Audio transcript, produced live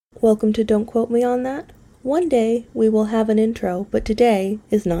Welcome to Don't Quote Me on That. One day we will have an intro, but today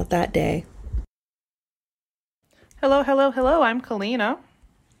is not that day. Hello, hello, hello. I'm Kalina.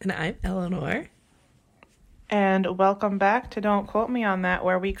 And I'm Eleanor. And welcome back to Don't Quote Me on That,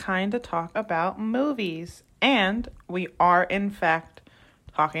 where we kind of talk about movies. And we are, in fact,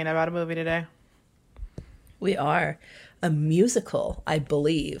 talking about a movie today. We are a musical, I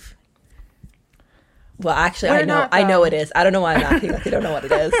believe. Well, actually, I know it is. I don't know why I'm acting like I don't know what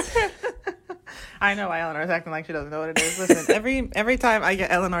it is. I know why Eleanor's acting like she doesn't know what it is. Listen, every time I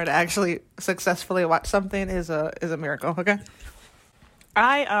get Eleanor to actually successfully watch something is a miracle, okay?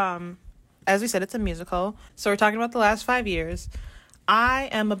 As we said, it's a musical. So we're talking about the last 5 years. I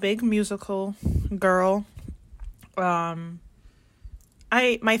am a big musical girl. My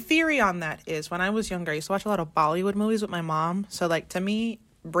theory on that is when I was younger, I used to watch a lot of Bollywood movies with my mom. So, like, to me,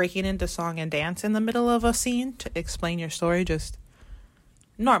 breaking into song and dance in the middle of a scene to explain your story, just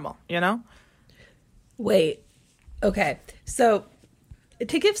normal, you know? Wait. Okay. So,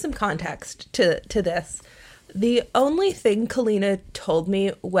 to give some context to this, the only thing Kalina told me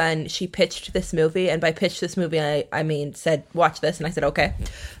when she pitched this movie, and by pitched this movie, I mean said, watch this, and I said, okay,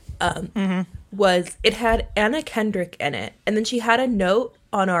 was it had Anna Kendrick in it. And then she had a note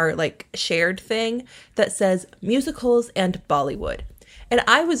on our, like, shared thing that says musicals and Bollywood. And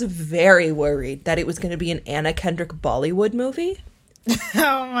I was very worried that it was going to be an Anna Kendrick Bollywood movie.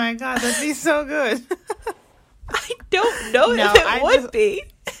 Oh my God, that'd be so good. I don't know if it would be.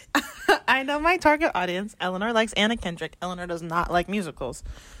 I know my target audience. Eleanor likes Anna Kendrick. Eleanor does not like musicals.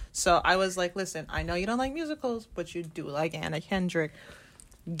 So I was like, listen, I know you don't like musicals, but you do like Anna Kendrick.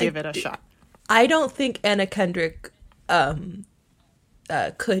 Give it a shot. I don't think Anna Kendrick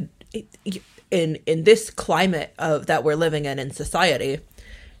could, in this climate of that we're living in society,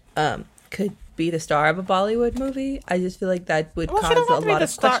 could be the star of a Bollywood movie. I just feel like that would cause a lot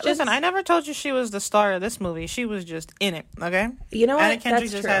of questions. Listen, I never told you she was the star of this movie. She was just in it, okay? You know what? Anna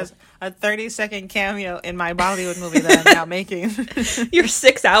Kendrick just has a 30-second cameo in my Bollywood movie that I'm now making. Your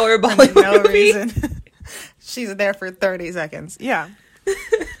 6-hour Bollywood movie. Reason. She's there for 30 seconds. Yeah.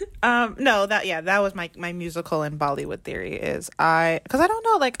 That was my musical and Bollywood theory because I don't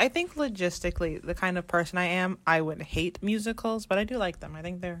know, like, I think logistically the kind of person I am, I would hate musicals, but I do like them. I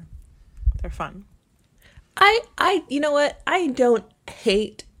think they're fun. I you know what? I don't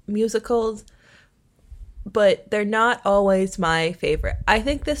hate musicals, but they're not always my favorite. I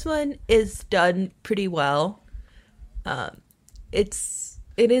think this one is done pretty well. It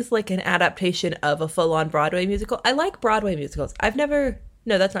is like an adaptation of a full-on Broadway musical. I like Broadway musicals.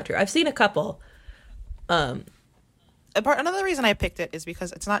 No, that's not true. I've seen a couple. Another reason I picked it is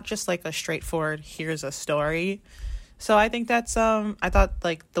because it's not just like a straightforward, here's a story. So I think that's I thought,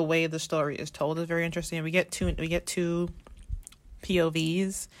 like, the way the story is told is very interesting. We get two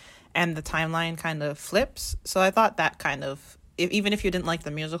POVs and the timeline kind of flips. So I thought that kind of, even if you didn't like the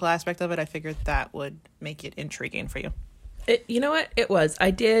musical aspect of it, I figured that would make it intriguing for you. You know what? It was.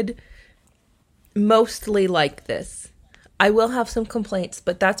 I did mostly like this. I will have some complaints,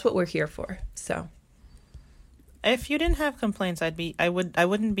 but that's what we're here for. So if you didn't have complaints, I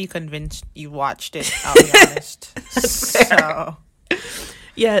wouldn't be convinced you watched it, I'll be honest. So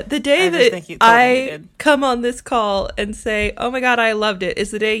yeah, the day that I come on this call and say, oh my God, I loved it,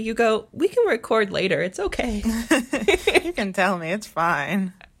 is the day you go, we can record later. It's okay. You can tell me. It's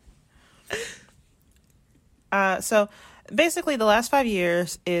fine. So basically, the last 5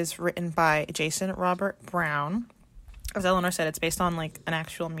 years is written by Jason Robert Brown. As Eleanor said, it's based on, like, an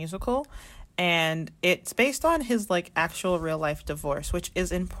actual musical. And it's based on his, like, actual real-life divorce, which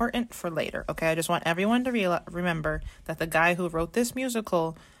is important for later, okay? I just want everyone to remember that the guy who wrote this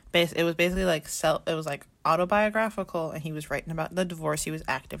musical, it was basically, like, it was, like, autobiographical, and he was writing about the divorce he was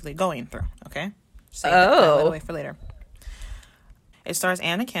actively going through, okay? Save that away for later. It stars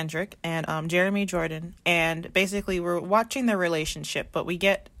Anna Kendrick and Jeremy Jordan, and basically we're watching their relationship, but we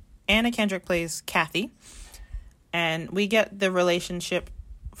get Anna Kendrick plays Kathy, and we get the relationship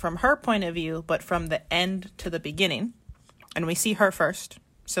from her point of view, but from the end to the beginning. And we see her first.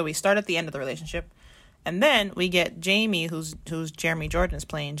 So we start at the end of the relationship. And then we get Jamie, who's Jeremy Jordan is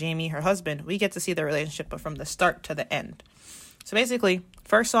playing, Jamie, her husband. We get to see their relationship, but from the start to the end. So basically,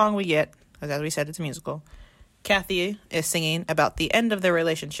 first song we get, as we said, it's a musical. Kathy is singing about the end of their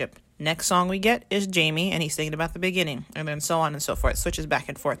relationship. Next song we get is Jamie, and he's singing about the beginning. And then so on and so forth. Switches back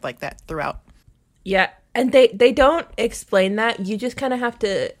and forth like that throughout. Yeah, and they don't explain that. You just kind of have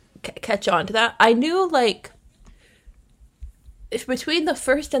to catch on to that. I knew, like, between the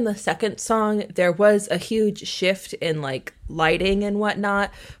first and the second song, there was a huge shift in, like, lighting and whatnot.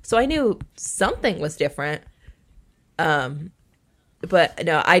 So I knew something was different. but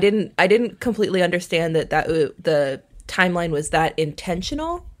no, I didn't completely understand that the timeline was that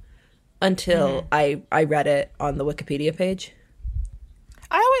intentional until I read it on the Wikipedia page.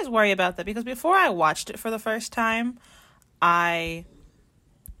 I always worry about that because before I watched it for the first time, I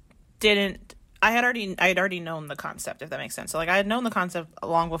didn't. I had already known the concept, if that makes sense. So like I had known the concept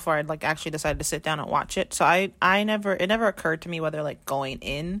long before I'd like actually decided to sit down and watch it. So it never occurred to me whether like going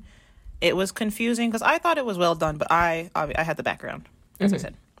in it was confusing because I thought it was well done, but I had the background, as I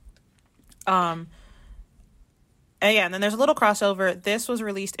said. And yeah, and then there's a little crossover. This was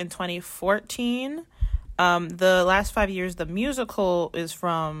released in 2014. The last 5 years, the musical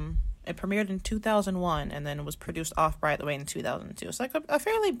it premiered in 2001 and then it was produced off-Broadway in 2002. It's like a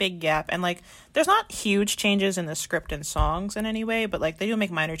fairly big gap. And like, there's not huge changes in the script and songs in any way, but like they do make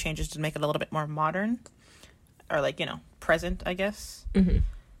minor changes to make it a little bit more modern or like, present, I guess. Mm-hmm.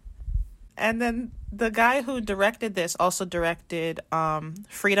 And then the guy who directed this also directed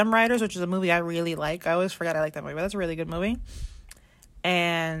Freedom Riders, which is a movie I really like. I always forget I like that movie, but that's a really good movie.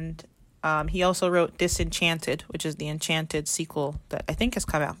 And he also wrote Disenchanted, which is the Enchanted sequel that I think has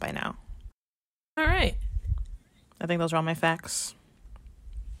come out by now. All right. I think those are all my facts.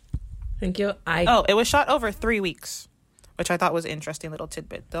 Thank you. It was shot over 3 weeks, which I thought was an interesting little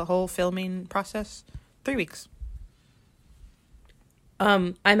tidbit. The whole filming process, 3 weeks.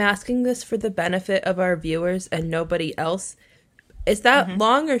 I'm asking this for the benefit of our viewers and nobody else. Is that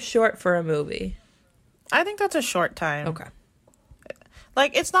long or short for a movie? I think that's a short time. Okay.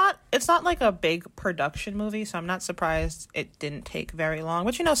 Like it's not like a big production movie, so I'm not surprised it didn't take very long.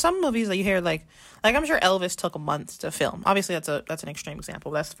 But some movies that you hear like I'm sure Elvis took months to film. Obviously that's an extreme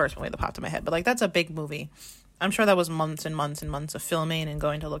example. That's the first movie that popped in my head. But like that's a big movie. I'm sure that was months and months and months of filming and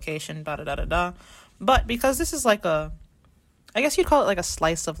going to location, da da da da da. But because this is like I guess you'd call it like a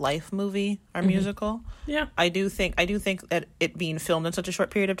slice of life movie or musical. Yeah. I do think that it being filmed in such a short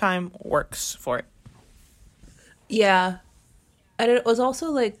period of time works for it. Yeah. And it was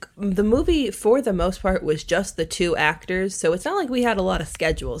also like the movie for the most part was just the two actors, so it's not like we had a lot of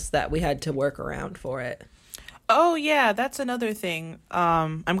schedules that we had to work around for it. Oh yeah, that's another thing.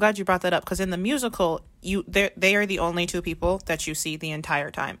 I'm glad you brought that up because in the musical, they are the only two people that you see the entire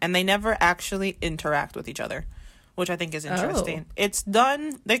time, and they never actually interact with each other, which I think is interesting. Oh. It's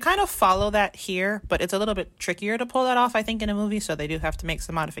done. They kind of follow that here, but it's a little bit trickier to pull that off, I think, in a movie, so they do have to make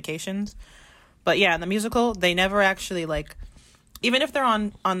some modifications. But yeah, in the musical, they never actually like. Even if they're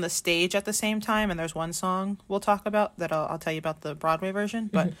on the stage at the same time, and there's one song we'll talk about that I'll tell you about the Broadway version,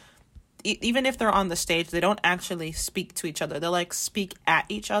 but even if they're on the stage, they don't actually speak to each other. They'll like speak at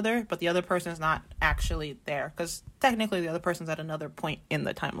each other, but the other person is not actually there because technically the other person's at another point in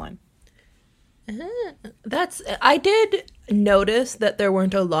the timeline. I did notice that there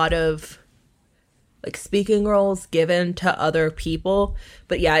weren't a lot of like speaking roles given to other people,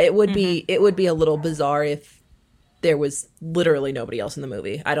 but yeah, it would be a little bizarre if there was literally nobody else in the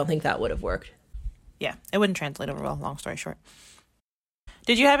movie. I don't think that would have worked. Yeah, it wouldn't translate over well, long story short.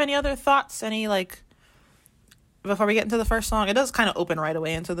 Did you have any other thoughts? Any, like, before we get into the first song? It does kind of open right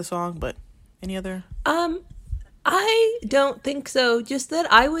away into the song, but any other? I don't think so. Just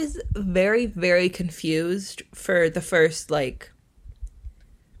that I was very, very confused for the first, like,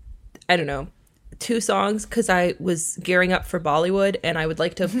 I don't know, 2 songs because I was gearing up for Bollywood, and I would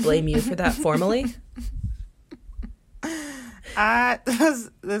like to blame you for that formally.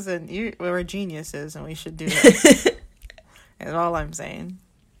 Listen, we're geniuses and we should do that. That's all I'm saying.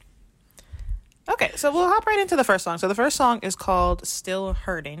 Okay, so we'll hop right into the first song. So the first song is called Still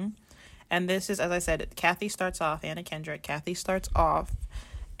Hurting. And this is, as I said, Kathy starts off, Anna Kendrick. Kathy starts off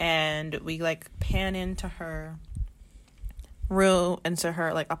and we like pan into her room, into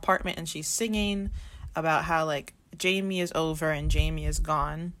her like apartment, and she's singing about how like Jamie is over and Jamie is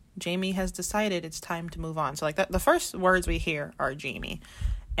gone. Jamie has decided it's time to move on. So like the first words we hear are Jamie,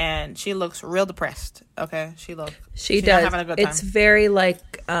 and she looks real depressed. Okay, she does. Not having a good time. It's very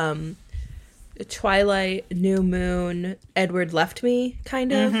like Twilight, New Moon, Edward Left Me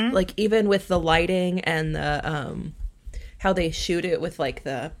kind of like, even with the lighting and the how they shoot it with like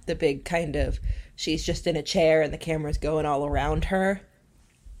the big kind of, she's just in a chair and the camera's going all around her.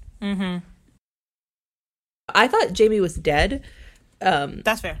 I thought Jamie was dead.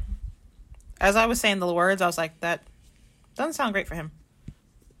 That's fair. As I was saying the words, I was like, that doesn't sound great for him.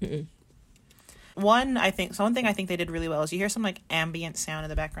 One thing I think they did really well is you hear some like ambient sound in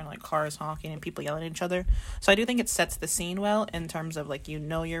the background, like cars honking and people yelling at each other. So I do think it sets the scene well in terms of like, you're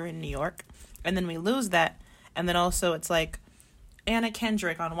in New York, and then we lose that, and then also it's like Anna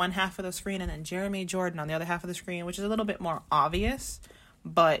Kendrick on one half of the screen and then Jeremy Jordan on the other half of the screen, which is a little bit more obvious,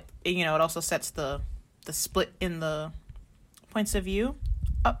 but it also sets the split in the points of view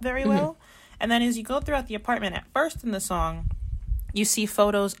up very well. And then as you go throughout the apartment, at first in the song, you see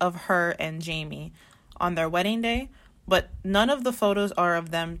photos of her and Jamie on their wedding day, but none of the photos are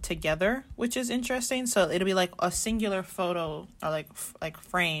of them together, which is interesting. So it'll be like a singular photo or like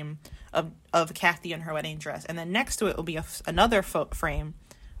frame of Kathy in her wedding dress, and then next to it will be another frame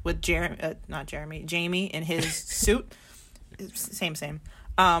with Jamie in his suit. Same.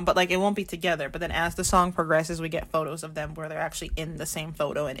 But like it won't be together. But then as the song progresses, we get photos of them where they're actually in the same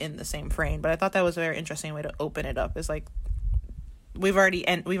photo and in the same frame. But I thought that was a very interesting way to open it up. It's like we're already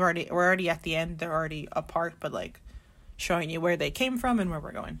at the end. They're already apart, but like showing you where they came from and where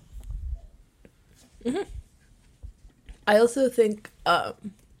we're going. Mm-hmm. I also think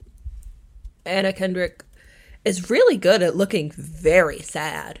Anna Kendrick is really good at looking very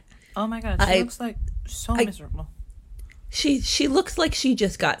sad. Oh my god, she looks like so miserable. She looks like she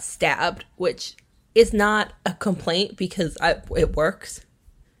just got stabbed, which is not a complaint because it works.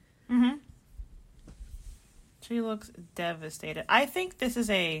 Mm-hmm. She looks devastated. I think this is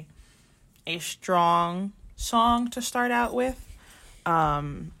a strong song to start out with.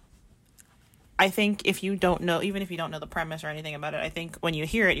 I think if you don't know, even if you don't know the premise or anything about it, I think when you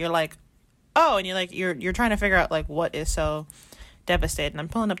hear it, you're like, oh, and you're trying to figure out like what is so devastating. I'm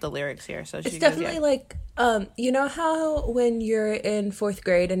pulling up the lyrics here, so it's definitely like you know how when you're in 4th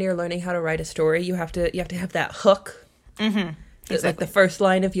grade and you're learning how to write a story, you have to have that hook. Mm-hmm. Exactly. Like the first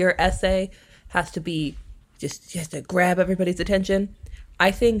line of your essay has to be just to grab everybody's attention.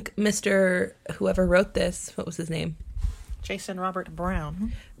 I think Mr. whoever wrote this, what was his name? Jason Robert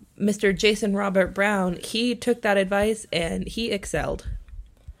Brown. Mr. Jason Robert Brown, he took that advice and he excelled.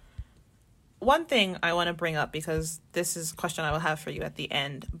 One thing I want to bring up, because this is a question I will have for you at the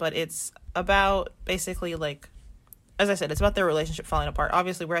end, but it's about basically like, as I said, it's about their relationship falling apart.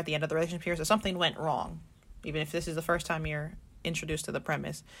 Obviously, we're at the end of the relationship here, so something went wrong, even if this is the first time you're introduced to the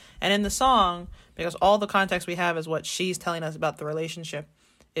premise. And in the song, because all the context we have is what she's telling us about the relationship,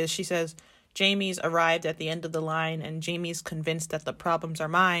 is she says, Jamie's arrived at the end of the line and Jamie's convinced that the problems are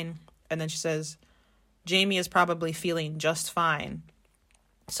mine. And then she says, Jamie is probably feeling just fine.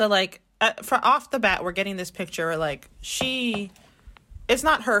 So like, for off the bat, we're getting this picture like it's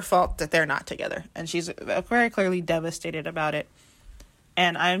not her fault that they're not together, and she's very clearly devastated about it.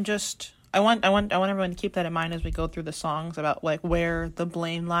 And I want everyone to keep that in mind as we go through the songs about like where the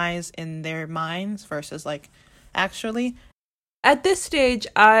blame lies in their minds versus like actually. At this stage,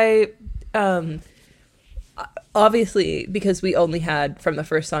 I obviously, because we only had from the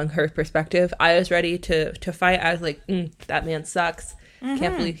first song her perspective, I was ready to fight. I was like, that man sucks. Mm-hmm.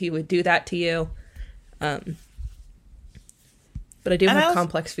 Can't believe he would do that to you. But I do have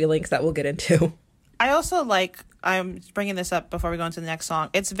complex feelings that we'll get into. I also like, I'm bringing this up before we go into the next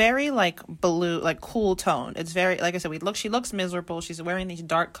song. It's very like blue, like cool tone. It's very, like I said, she looks miserable. She's wearing these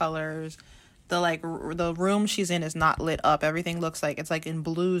dark colors. The room she's in is not lit up. Everything looks like it's like in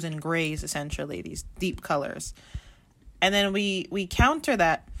blues and grays, essentially, these deep colors. And then we counter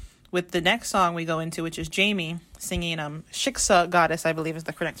that with the next song we go into, which is Jamie singing Shiksa Goddess, I believe is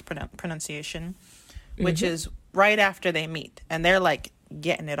the correct pronunciation, which is right after they meet. And they're like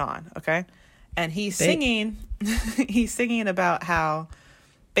getting it on, okay? And he's singing about how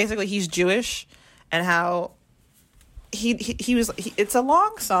basically he's Jewish and how it's a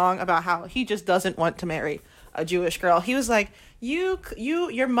long song about how he just doesn't want to marry a Jewish girl. He was like,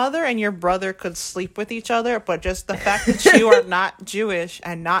 your mother and your brother could sleep with each other, but just the fact that you are not Jewish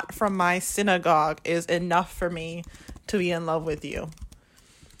and not from my synagogue is enough for me to be in love with you.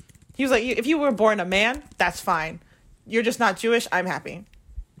 He was like, if you were born a man, that's fine. You're just not Jewish, I'm happy.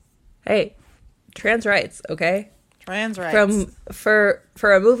 Hey, trans rights, okay? Trans rights. For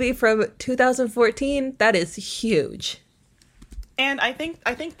a movie from 2014, that is huge. And I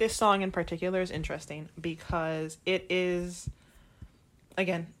think this song in particular is interesting because it is,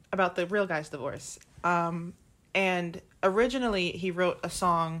 again, about the real guy's divorce. And originally he wrote a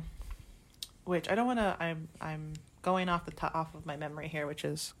song, which I don't want to. I'm going off of my memory here, which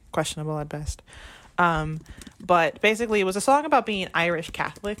is questionable at best. But basically, it was a song about being Irish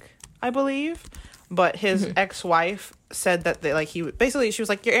Catholic, I believe. But his ex-wife said that she was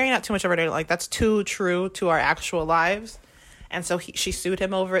like, you're airing out too much of our data. Like, that's too true to our actual lives. And so she sued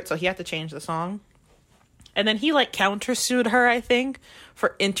him over it. So he had to change the song. And then he countersued her, I think,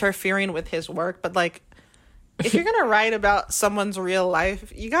 for interfering with his work. But if you're going to write about someone's real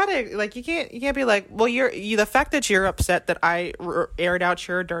life, you gotta, you can't be like, well, the fact that you're upset that I aired out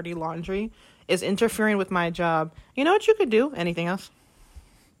your dirty laundry is interfering with my job. You know what you could do? Anything else?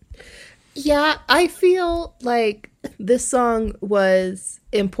 Yeah, I feel like this song was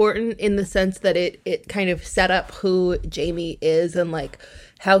important in the sense that it kind of set up who Jamie is and like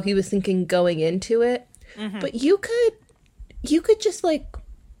how he was thinking going into it. Mm-hmm. But you could just like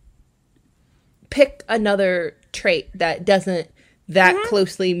pick another trait that doesn't that Mm-hmm.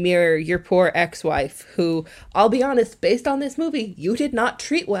 closely mirror your poor ex-wife who, I'll be honest, based on this movie, you did not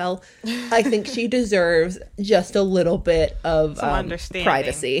treat well. I think she deserves just a little bit of Some understanding.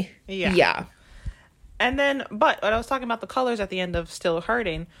 privacy. Yeah. Yeah. And then, but when I was talking about the colors at the end of Still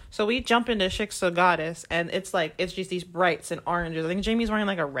Hurting, so we jump into Shiksa Goddess, and it's like, it's just these brights and oranges. I think Jamie's wearing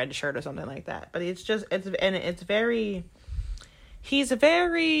like a red shirt or something like that. But it's very, he's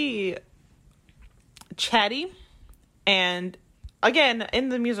very chatty. And again, in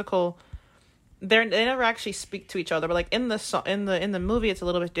the musical, they never actually speak to each other. But like in the movie, it's a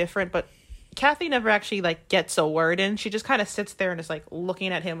little bit different. But Kathy never actually like gets a word in. She just kind of sits there and is like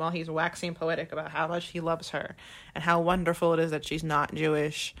looking at him while he's waxing poetic about how much he loves her and how wonderful it is that she's not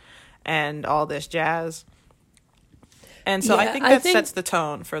Jewish and all this jazz. And so I think that sets the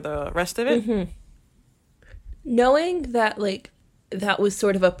tone for the rest of it. Mm-hmm. Knowing that like that was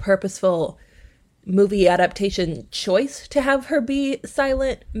sort of a purposeful movie adaptation choice to have her be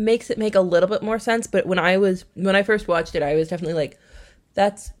silent makes it make a little bit more sense. But when I first watched it, I was definitely like,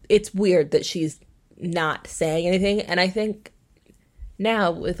 it's weird that she's not saying anything. And I think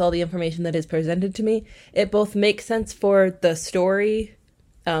now with all the information that is presented to me, it both makes sense for the story,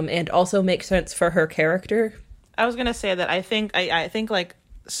 and also makes sense for her character. I was gonna say that I think like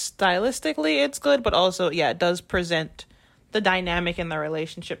stylistically it's good, but also it does present the dynamic in the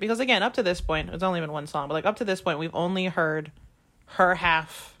relationship, because again, up to this point, it's only been one song, but like up to this point, we've only heard her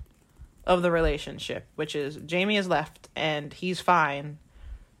half of the relationship, which is Jamie is left and he's fine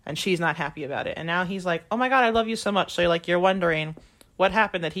and she's not happy about it. And now he's like, oh my God, I love you so much. So you're wondering what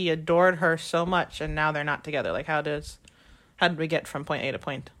happened, that he adored her so much and now they're not together. Like how did we get from point A to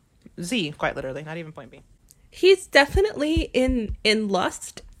point Z, quite literally, not even point B. He's definitely in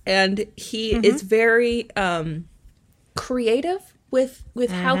lust, and he is very creative with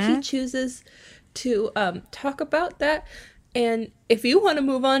how he chooses to talk about that. And if you want to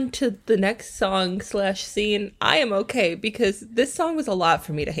move on to the next song / scene, I am okay, because this song was a lot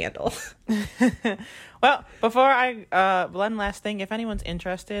for me to handle. Well, before one last thing, if anyone's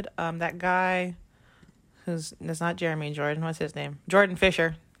interested, that guy it's not Jeremy Jordan, what's his name? Jordan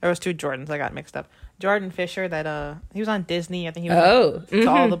Fisher. There was two Jordans, I got mixed up. Jordan Fisher, that he was on Disney. I think he was to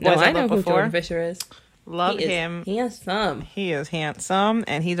All the Boys I Loved Before. Who Jordan Fisher is. Love him. Handsome. He is handsome,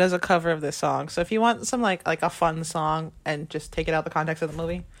 and he does a cover of this song. So if you want some like a fun song and just take it out of the context of the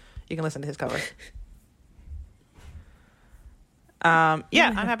movie, you can listen to his cover. I'm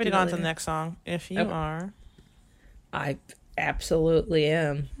happy to go on to the next song if you are. I absolutely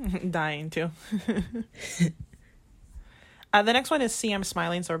am. Dying to. The next one is See I'm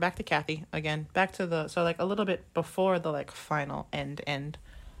Smiling. So we're back to Kathy again. Back to a little bit before the like final end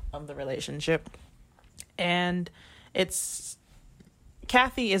of the relationship. And it's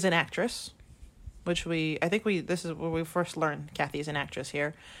Kathy is an actress, which this is where we first learned Kathy is an actress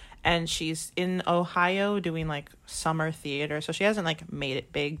here. And she's in Ohio doing like summer theater. So she hasn't like made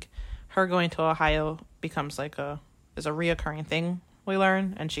it big. Her going to Ohio becomes is a reoccurring thing, we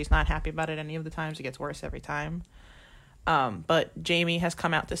learn, and she's not happy about it any of the times. It gets worse every time. But Jamie has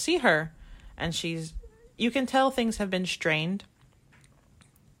come out to see her, and you can tell things have been strained.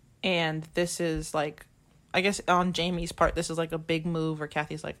 And this is like, I guess on Jamie's part, this is like a big move where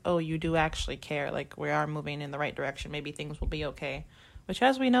Kathy's like, oh, you do actually care. Like, we are moving in the right direction. Maybe things will be okay. Which,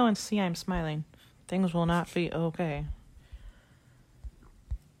 as we know in See I'm Smiling, things will not be okay.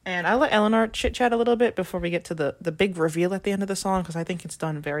 And I'll let Eleanor chit-chat a little bit before we get to the big reveal at the end of the song, because I think it's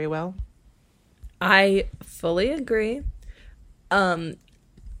done very well. I fully agree.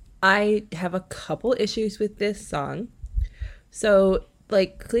 I have a couple issues with this song. So,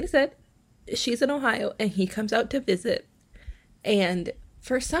 like Kalina said, she's in Ohio and he comes out to visit. And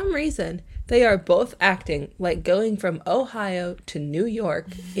for some reason, they are both acting like going from Ohio to New York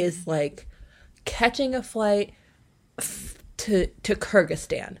is like catching a flight to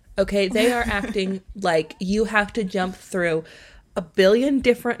Kyrgyzstan. Okay, they are acting like you have to jump through a billion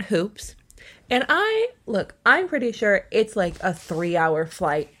different hoops. And I'm pretty sure it's like a 3-hour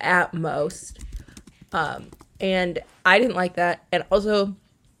flight at most. And I didn't like that. And also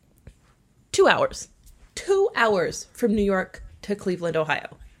 2 hours. 2 hours from New York to Cleveland,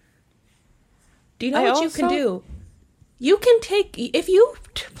 Ohio. Do you know what you can do? You can take, if you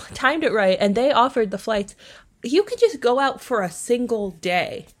timed it right and they offered the flights, you could just go out for a single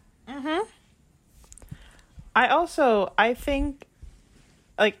day. Mm-hmm. I think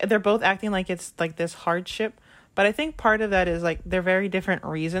like they're both acting like it's like this hardship, but I think part of that is like they're very different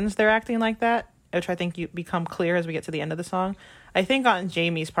reasons they're acting like that, which I think you become clear as we get to the end of the song. I think on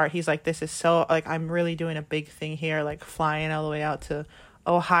Jamie's part, he's like, this is so, like, I'm really doing a big thing here, like flying all the way out to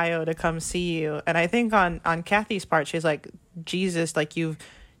Ohio to come see you. And I think on Kathy's part, she's like, Jesus, like you've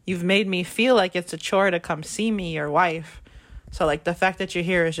made me feel like it's a chore to come see me, your wife. So like the fact that you're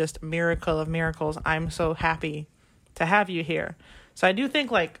here is just a miracle of miracles. I'm so happy to have you here. So I do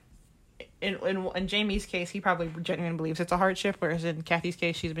think like in Jamie's case, he probably genuinely believes it's a hardship, whereas in Kathy's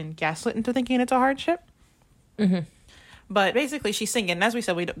case, she's been gaslit into thinking it's a hardship. Mm-hmm. But basically, she's singing. And as we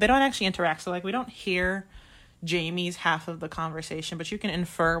said, they don't actually interact. So, like, we don't hear Jamie's half of the conversation, but you can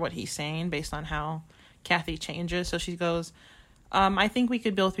infer what he's saying based on how Kathy changes. So she goes, I think we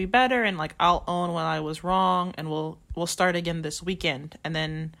could both be better, and, like, I'll own when I was wrong, and we'll start again this weekend. And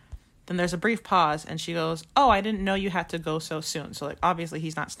then there's a brief pause, and she goes, oh, I didn't know you had to go so soon. So, like, obviously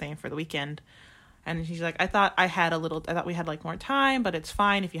he's not staying for the weekend. And she's like, I thought we had, like, more time, but it's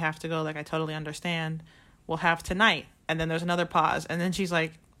fine if you have to go. Like, I totally understand. We'll have tonight. And then there's another pause. And then she's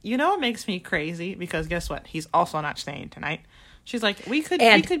like, you know what makes me crazy? Because guess what? He's also not staying tonight. She's like, we could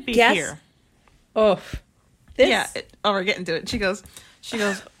be here. Oh. We're getting to it.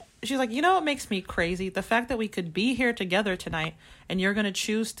 She's like, you know what makes me crazy? The fact that we could be here together tonight and you're going to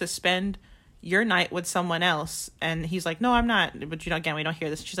choose to spend your night with someone else. And he's like, no, I'm not. But, again, we don't hear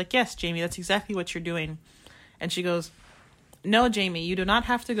this. She's like, yes, Jamie, that's exactly what you're doing. And she goes, no, Jamie, you do not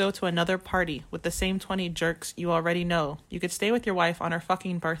have to go to another party with the same 20 jerks you already know. You could stay with your wife on her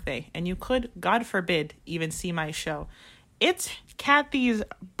fucking birthday, and you could, God forbid, even see my show. It's Kathy's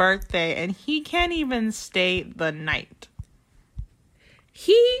birthday, and he can't even stay the night.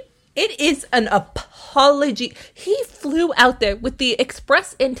 It is an apology. He flew out there with the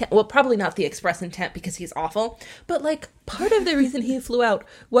express intent. Well, probably not the express intent because he's awful. But, like, part of the reason he flew out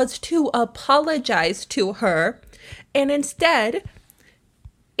was to apologize to her. And instead,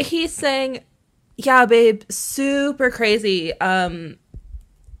 he's saying, yeah, babe, super crazy. I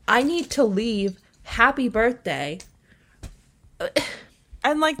need to leave. Happy birthday.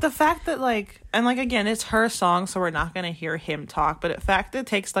 And, like, the fact that, like, and, like, again, it's her song, so we're not going to hear him talk. But the fact that it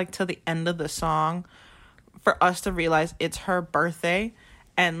takes, like, till the end of the song for us to realize it's her birthday.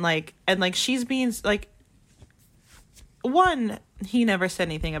 And she's being, like, one, he never said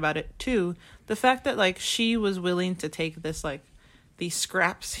anything about it. Two, the fact that, like, she was willing to take this, like, these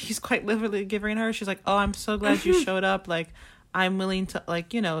scraps he's quite literally giving her. She's like, oh, I'm so glad you showed up. Like, I'm willing to,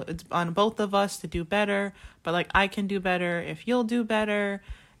 like, you know, it's on both of us to do better, but, like, I can do better if you'll do better.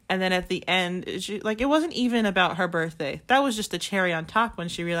 And then at the end, it wasn't even about her birthday. That was just the cherry on top when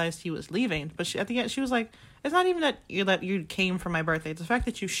she realized he was leaving. But at the end, she was like, it's not even that you came for my birthday. It's the fact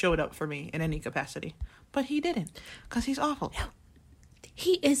that you showed up for me in any capacity. But he didn't, because he's awful. No,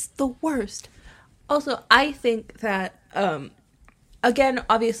 he is the worst. Also, I think that, again,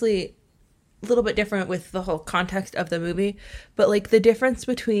 obviously, a little bit different with the whole context of the movie, but, like, the difference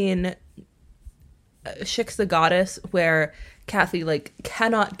between Shik's the Goddess, where Kathy, like,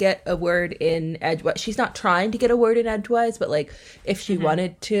 cannot get a word in edgewise. She's not trying to get a word in edgewise, but, like, if she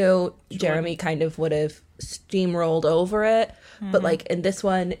wanted to, Jeremy kind of would have steamrolled over it. But, like, in this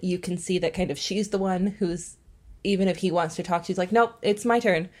one, you can see that kind of she's the one who's, even if he wants to talk, she's like, nope, it's my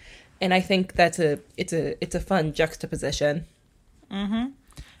turn. And I think it's a fun juxtaposition. Mm-hmm.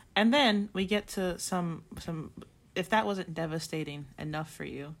 And then we get to some, if that wasn't devastating enough for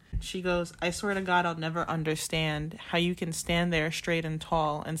you, she goes, I swear to God, I'll never understand how you can stand there straight and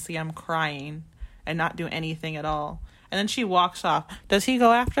tall and see I'm crying and not do anything at all. And then she walks off. Does he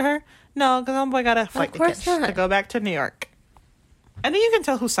go after her? No, because homeboy got a flight to go back to New York. And then you can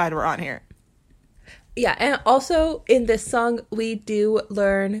tell whose side we're on here. Yeah, and also in this song, we do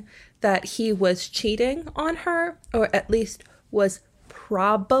learn that he was cheating on her, or at least was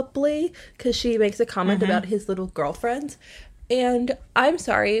probably, because she makes a comment about his little girlfriend. And I'm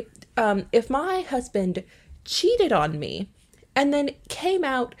sorry, if my husband cheated on me and then came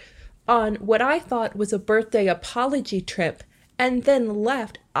out on what I thought was a birthday apology trip and then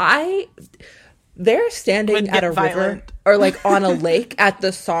left, they're standing at a river or, like, on a lake at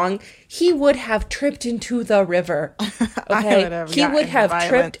the song, he would have tripped into the river. Okay, he would have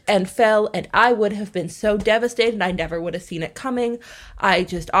tripped and fell, and I would have been so devastated. I never would have seen it coming. I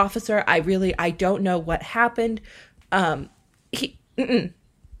don't know what happened. He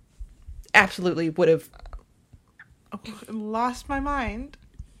absolutely would have lost my mind.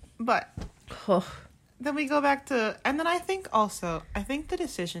 But then we go back to, and then I think the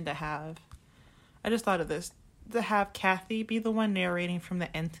decision to have, I just thought of this, to have Kathy be the one narrating from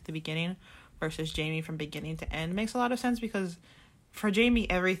the end to the beginning versus Jamie from beginning to end makes a lot of sense, because for Jamie,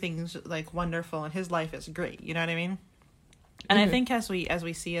 everything's like wonderful and his life is great. You know what I mean? And I think as we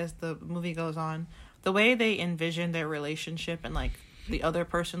see as the movie goes on, the way they envision their relationship and like the other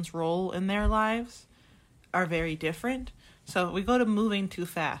person's role in their lives are very different. So we go to moving too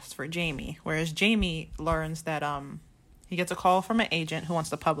fast for Jamie, whereas Jamie learns that he gets a call from an agent who wants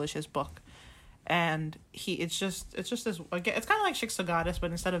to publish his book, and it's just this again, it's kind of like Chicks to Goddess,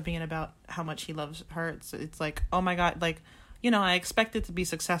 but instead of being about how much he loves her, it's like, oh my god, like, you know, I expect it to be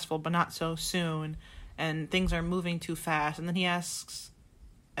successful, but not so soon, and things are moving too fast. And then he asks,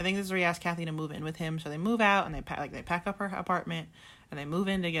 I think this is where he asks Kathy to move in with him, so they move out and they pack up her apartment and they move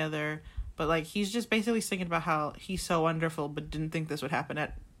in together. But like, he's just basically thinking about how he's so wonderful, but didn't think this would happen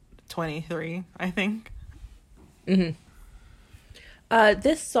at 23, I think. Mm-hmm.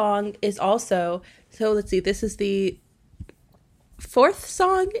 This song is also, so let's see, this is the 4th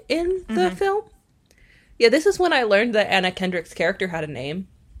song in the film. Yeah, this is when I learned that Anna Kendrick's character had a name.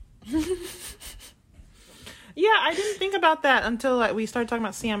 Yeah, I didn't think about that until like we started talking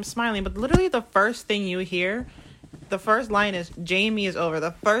about See I'm Smiling, but literally the first thing you hear, the first line is Jamie is over.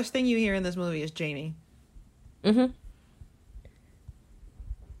 The first thing you hear in this movie is Jamie. Mm-hmm.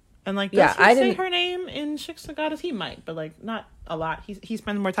 And like, does he say her name in Chicks to Goddess? He might, but like not a lot. He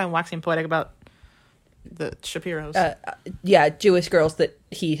spends more time waxing poetic about the Shapiros. Yeah, Jewish girls that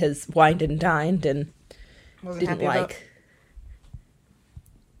he has wined and dined and didn't like. About.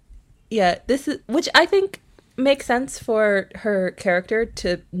 Yeah, this is, which I think makes sense for her character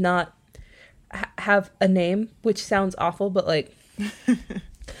to not have a name, which sounds awful, but like,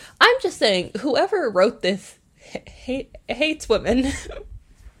 I'm just saying, whoever wrote this hates women.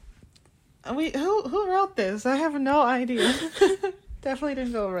 Who wrote this? I have no idea. Definitely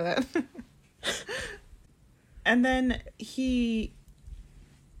didn't go over that. And then he's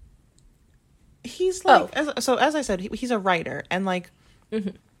like, as I said, he's a writer, and like,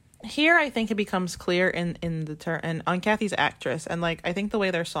 here I think it becomes clear in the turn and on Kathy's actress, and like, I think the way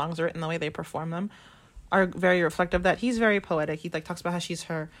their songs are written, the way they perform them, are very reflective that he's very poetic. He like talks about how she's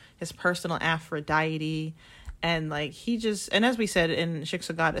his personal Aphrodite. And like, and as we said in Chicks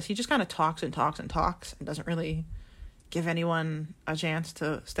to Goddess, he just kind of talks and talks and talks and doesn't really give anyone a chance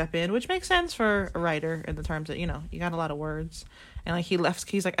to step in, which makes sense for a writer in the terms that, you know, you got a lot of words. And like,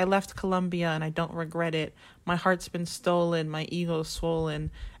 he's like, I left Columbia and I don't regret it. My heart's been stolen, my ego's swollen,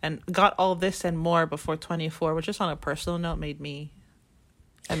 and got all this and more before 24, which just on a personal note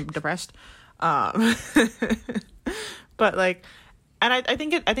I'm depressed. But like, and I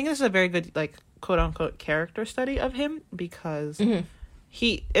think this is a very good, like, quote unquote character study of him, because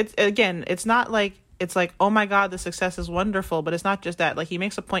it's not like, it's like, oh my god, the success is wonderful, but it's not just that. Like, he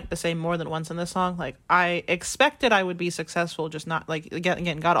makes a point to say more than once in this song, like, I expected I would be successful, just not like,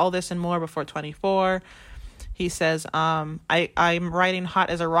 again got all this and more before 24. He says, I'm riding hot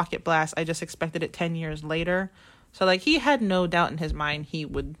as a rocket blast, I just expected it 10 years later. So like, he had no doubt in his mind he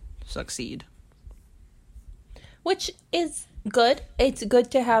would succeed, which is good. It's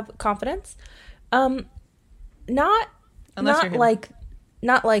good to have confidence. Not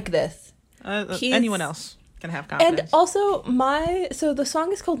like this. Anyone else can have confidence. And also, so the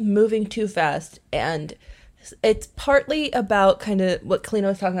song is called Moving Too Fast, and it's partly about kind of what Kalina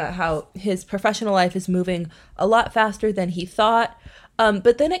was talking about, how his professional life is moving a lot faster than he thought.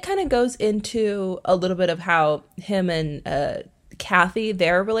 But then it kind of goes into a little bit of how him and Kathy,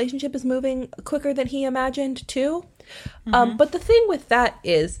 their relationship is moving quicker than he imagined too. But the thing with that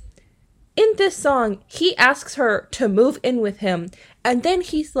is, in this song, he asks her to move in with him, and then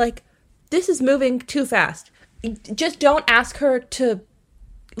he's like, this is moving too fast. Just don't ask her to,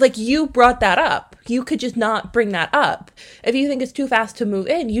 like, you brought that up. You could just not bring that up. If you think it's too fast to move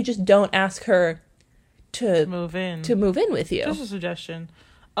in, you just don't ask her to move in with you. Just a suggestion.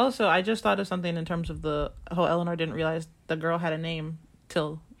 Also, I just thought of something in terms of the whole Eleanor didn't realize the girl had a name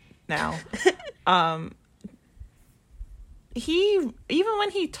till now. Even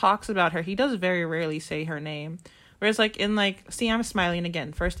when he talks about her, he does very rarely say her name. Whereas like in like See I'm Smiling,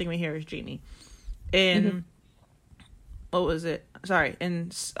 again, first thing we hear is Jamie. In what was it? Sorry, in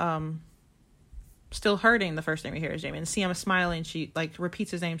Still Hurting, the first thing we hear is Jamie. And See I'm Smiling, she like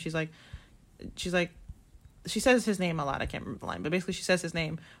repeats his name. She's like she says his name a lot. I can't remember the line, but basically she says his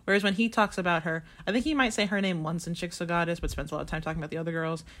name. Whereas when he talks about her, I think he might say her name once in Chicks to Goddess, but spends a lot of time talking about the other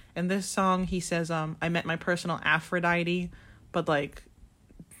girls. In this song, he says, I met my personal Aphrodite, but like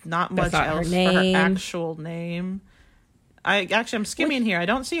not much else for her actual name. I'm skimming here. I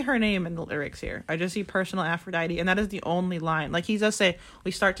don't see her name in the lyrics here. I just see personal Aphrodite, and that is the only line. Like, he does say,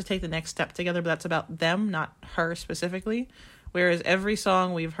 we start to take the next step together, but that's about them, not her specifically. Whereas every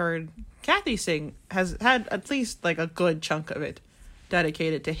song we've heard Kathy sing has had at least like a good chunk of it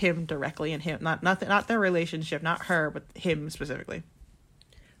dedicated to him directly and him, not their relationship, not her, but him specifically.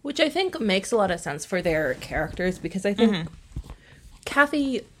 Which I think makes a lot of sense for their characters, because I think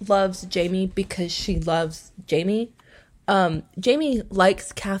Kathy loves Jamie because she loves Jamie. Jamie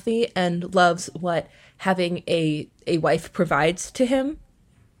likes Kathy and loves what having a wife provides to him.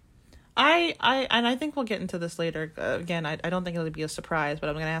 I think we'll get into this later. Again, I don't think it'll be a surprise, but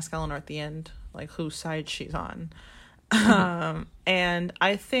I'm going to ask Eleanor at the end, like, whose side she's on. And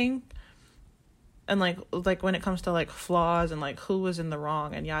I think, and like when it comes to like flaws and like who was in the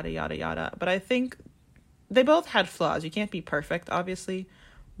wrong and yada yada yada, but I think they both had flaws. You can't be perfect, obviously,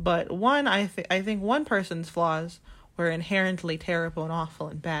 but I think one person's flaws were inherently terrible and awful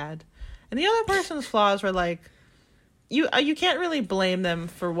and bad, and the other person's flaws were like, you can't really blame them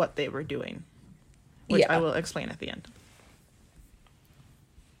for what they were doing, which I will explain at the end.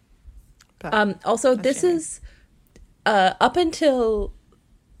 But, also, this is up until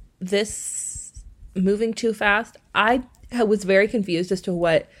this moving too fast, I was very confused as to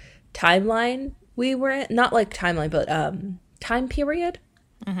what timeline we were in. Not like timeline, but time period.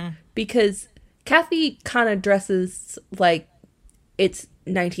 Because Kathy kind of dresses like it's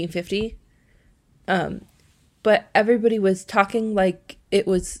 1950. But everybody was talking like it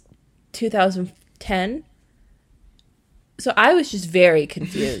was 2010. So I was just very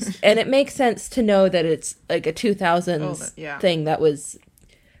confused. And it makes sense to know that it's like a 2000s thing that was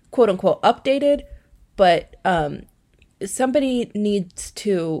quote unquote updated. But somebody needs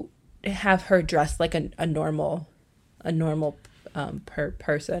to have her dressed like a normal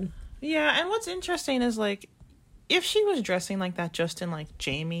person. Yeah, and what's interesting is like, if she was dressing like that just in like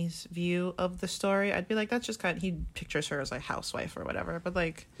Jamie's view of the story, I'd be like, that's just kind of, he pictures her as a housewife or whatever. But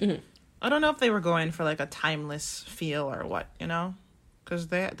like, I don't know if they were going for like a timeless feel or what, you know? Because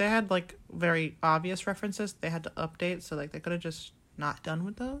they had like very obvious references they had to update, so like they could have just not done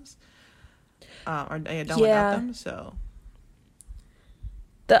with those. Or they had done without them, so.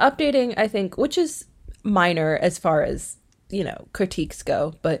 The updating, I think, which is minor as far as, you know, critiques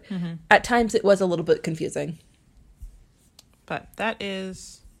go, but at times it was a little bit confusing. But that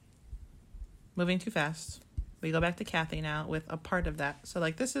is moving too fast. We go back to Kathy now with a part of that. So,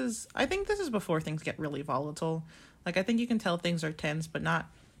 like, I think this is before things get really volatile. Like, I think you can tell things are tense, but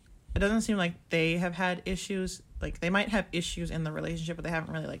it doesn't seem like they have had issues. Like, they might have issues in the relationship, but they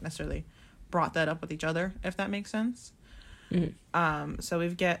haven't really, like, necessarily brought that up with each other, if that makes sense. So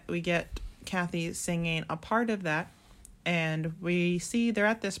we get Kathy singing a part of that, and we see they're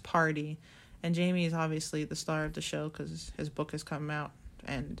at this party, and Jamie is obviously the star of the show because his book has come out,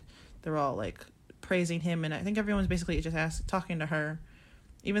 and they're all like praising him, and I think everyone's basically just talking to her,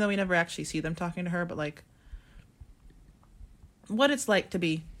 even though we never actually see them talking to her, but like what it's like to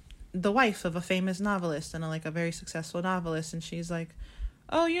be the wife of a famous novelist and like a very successful novelist. And she's like,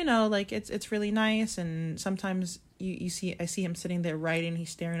 oh, you know, like it's really nice, and sometimes I see him sitting there writing, he's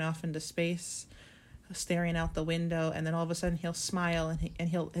staring off into space, staring out the window, and then all of a sudden he'll smile and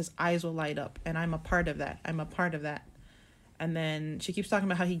his eyes will light up, and I'm a part of that. And then she keeps talking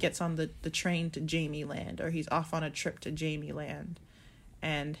about how he gets on the train to Jamie Land, or he's off on a trip to Jamie Land,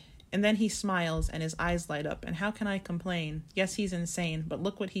 and then he smiles and his eyes light up, and how can I complain? Yes, he's insane, but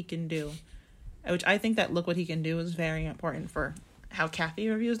look what he can do. Which I think that look what he can do is very important for how Kathy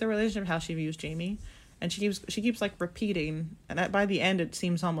reviews the relationship, how she views Jamie. And she keeps like repeating, and by the end it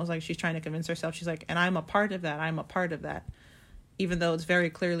seems almost like she's trying to convince herself. She's like, and I'm a part of that, even though it's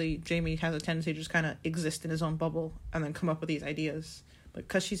very clearly Jamie has a tendency to just kind of exist in his own bubble and then come up with these ideas. But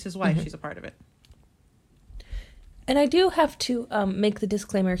because she's his wife, she's a part of it. And I do have to make the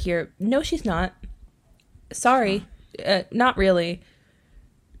disclaimer here. No, she's not. Sorry. Not really.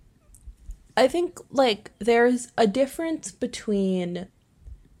 I think, like, there's a difference between...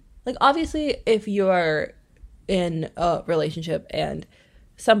 Like, obviously, if you're in a relationship and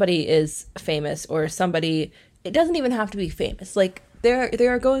somebody is famous or somebody... It doesn't even have to be famous. Like, there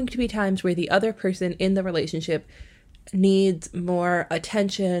are going to be times where the other person in the relationship needs more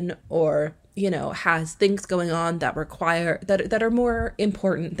attention or, you know, has things going on that require... That are more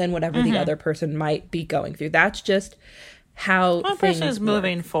important than whatever the other person might be going through. That's just how one person is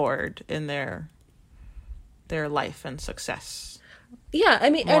moving forward in their life and success. Yeah, I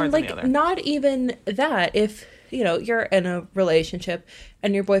mean, and like, not even that. If, you know, you're in a relationship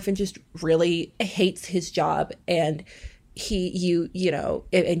and your boyfriend just really hates his job and you know,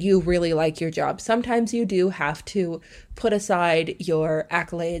 and you really like your job, sometimes you do have to put aside your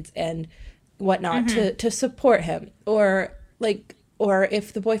accolades and whatnot to support him. Or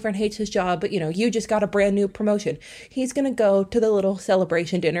if the boyfriend hates his job, but, you know, you just got a brand new promotion, he's going to go to the little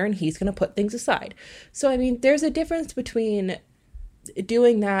celebration dinner and he's going to put things aside. So, I mean, there's a difference between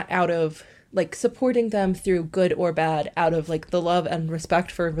doing that out of like supporting them through good or bad out of like the love and respect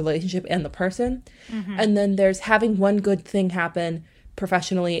for a relationship and the person. And then there's having one good thing happen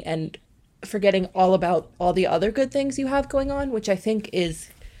professionally and forgetting all about all the other good things you have going on, which I think is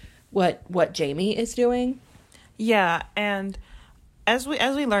what Jamie is doing. Yeah, and as we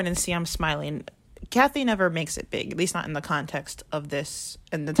learn in See I'm Smiling, Kathy never makes it big, at least not in the context of this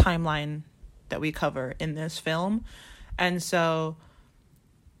and the timeline that we cover in this film. And so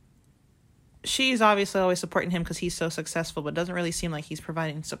she's obviously always supporting him because he's so successful, but it doesn't really seem like he's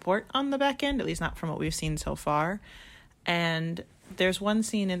providing support on the back end, at least not from what we've seen so far. And there's one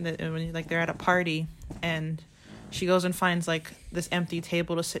scene when like they're at a party and she goes and finds like this empty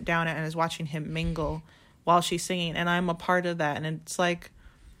table to sit down at and is watching him mingle while she's singing, and I'm a part of that. And it's like,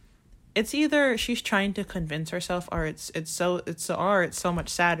 it's either she's trying to convince herself or it's so much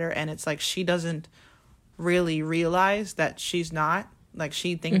sadder, and it's like she doesn't really realize that she's not. Like,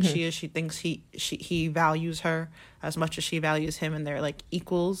 she thinks she is. She thinks he values her as much as she values him, and they're like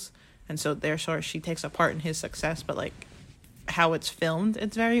equals. And so therefore she takes a part in his success. But like how it's filmed,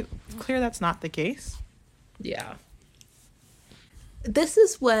 it's very clear that's not the case. Yeah. This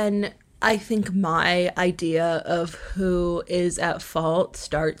is when I think my idea of who is at fault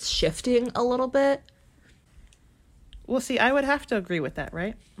starts shifting a little bit. Well, see, I would have to agree with that,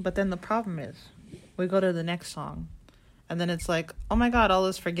 right? But then the problem is we go to the next song. And then it's like, oh my God, all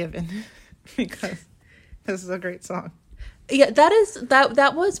is forgiven because this is a great song. Yeah,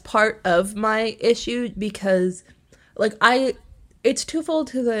 that was part of my issue because, like, it's twofold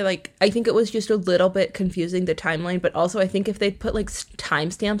to the, like, I think it was just a little bit confusing, the timeline, but also I think if they put, like,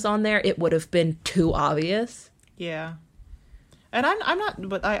 timestamps on there, it would have been too obvious. Yeah. And I'm not,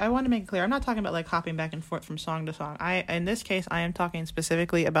 but I want to make it clear, I'm not talking about, like, hopping back and forth from song to song. In this case, I am talking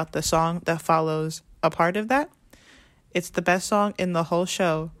specifically about the song that follows a part of that. It's the best song in the whole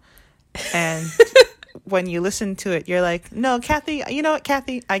show. And when you listen to it, you're like, no, Kathy, you know what,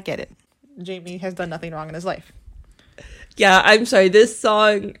 Kathy? I get it. Jamie has done nothing wrong in his life. Yeah, I'm sorry. This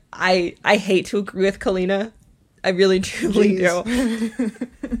song, I hate to agree with Kalina. I really, truly do.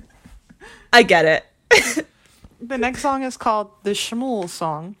 I get it. The next song is called The Shmuel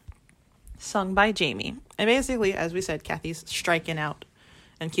Song, sung by Jamie. And basically, as we said, Kathy's striking out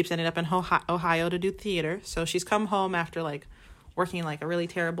and keeps ending up in Ohio to do theater. So she's come home after, like, working, like, a really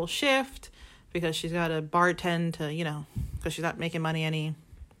terrible shift because she's got to bartend to, you know, because she's not making money any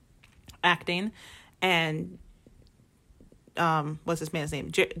acting. And, what's this man's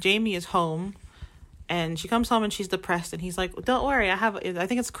name? Jamie is home, and she comes home and she's depressed, and he's like, don't worry, I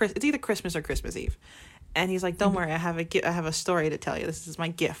think it's either Christmas or Christmas Eve. And he's like, don't worry, I have a story to tell you. This is my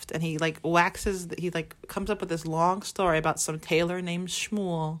gift. And he comes up with this long story about some tailor named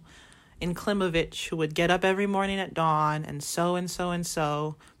Shmuel in Klimovich who would get up every morning at dawn and so and so and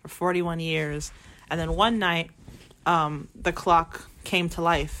so for 41 years. And then one night, the clock came to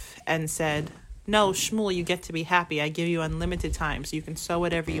life and said, no, Shmuel, you get to be happy. I give you unlimited time so you can sew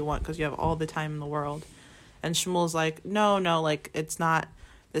whatever you want because you have all the time in the world. And Shmuel's like, no, like, it's not.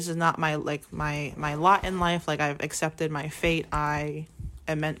 This is not my lot in life. Like, I've accepted my fate. I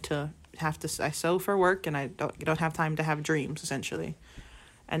am meant to I sew for work, and I don't have time to have dreams, essentially.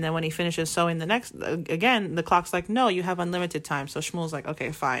 And then when he finishes sewing again, the clock's like, no, you have unlimited time. So Shmuel's like,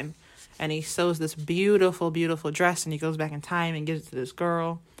 okay, fine. And he sews this beautiful, beautiful dress, and he goes back in time and gives it to this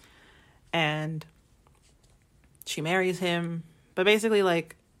girl. And she marries him. But basically,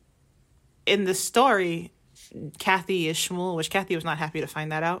 like, in the story, Kathy is Shmuel, which Kathy was not happy to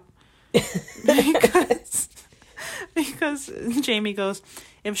find that out. because Jamie goes,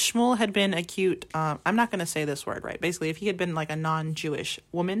 if Shmuel had been a cute, I'm not going to say this word right. Basically, if he had been like a non-Jewish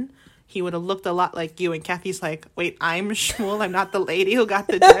woman, he would have looked a lot like you. And Kathy's like, wait, I'm Shmuel. I'm not the lady who got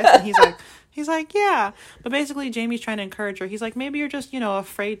the dress. And he's like, yeah. But basically, Jamie's trying to encourage her. He's like, maybe you're just,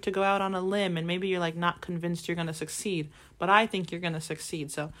 afraid to go out on a limb. And maybe you're like not convinced you're going to succeed. But I think you're going to succeed.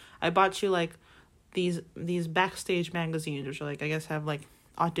 So I bought you like these backstage magazines, which are like, I guess have like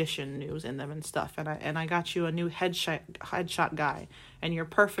audition news in them and stuff, and I got you a new headshot guy, and you're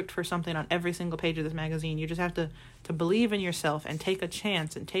perfect for something on every single page of this magazine. You just have to believe in yourself and take a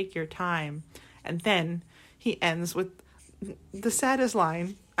chance and take your time. And then he ends with the saddest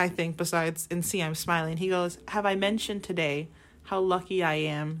line, I think, besides in See I'm Smiling. He goes, have I mentioned today how lucky I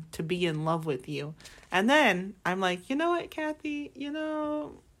am to be in love with you? And then I'm like, you know what, Kathy,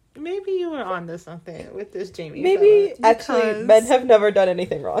 maybe you were onto something with this Jamie. Maybe, actually, men have never done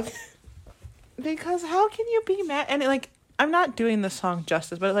anything wrong. Because how can you be mad? And, like, I'm not doing the song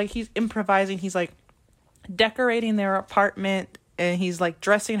justice, but, like, he's improvising. He's, like, decorating their apartment and he's like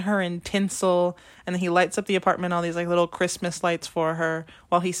dressing her in tinsel, and then he lights up the apartment, all these like little Christmas lights for her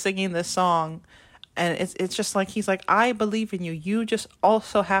while he's singing this song. And it's just like, he's like, I believe in you. You just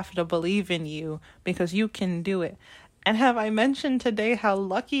also have to believe in you because you can do it. And have I mentioned today how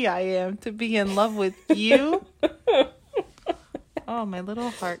lucky I am to be in love with you? Oh, my little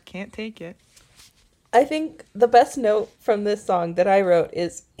heart can't take it. I think the best note from this song that I wrote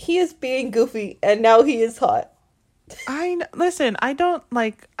is, he is being goofy and now he is hot. Listen, I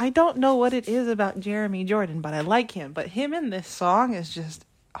don't know what it is about Jeremy Jordan, but I like him. But him in this song is just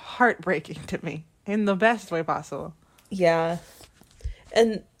heartbreaking to me in the best way possible. Yeah.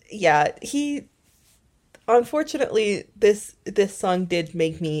 And yeah, unfortunately, this song did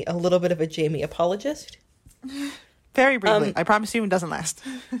make me a little bit of a Jamie apologist. Very briefly. I promise you it doesn't last.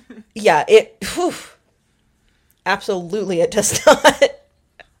 Yeah, absolutely it does not.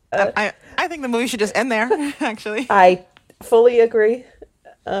 I think the movie should just end there, actually. I fully agree.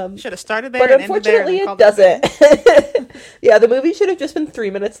 Should have started there, but and unfortunately ended there it doesn't. Yeah, the movie should have just been 3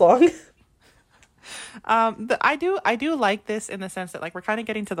 minutes long. I do like this in the sense that, like, we're kind of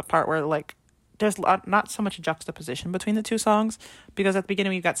getting to the part where, like, there's not so much juxtaposition between the two songs, because at the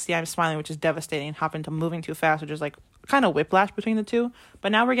beginning we've got See I'm Smiling, which is devastating, hop into Moving Too Fast, which is like kind of whiplash between the two.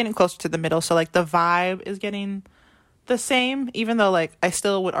 But now we're getting closer to the middle, so like the vibe is getting the same, even though like I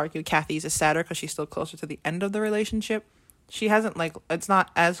still would argue Kathy's is sadder because she's still closer to the end of the relationship. She hasn't, like, it's not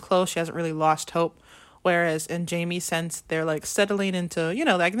as close, she hasn't really lost hope. Whereas in Jamie's sense, they're like settling into, you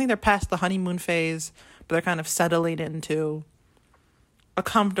know, I think they're past the honeymoon phase, but they're kind of settling into a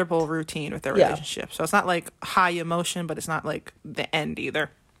comfortable routine with their relationship. So it's not like high emotion, but it's not like the end either.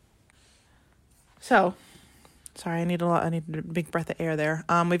 So, sorry, I need a big breath of air there.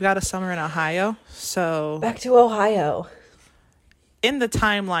 We've got a summer in Ohio. So back to Ohio. In the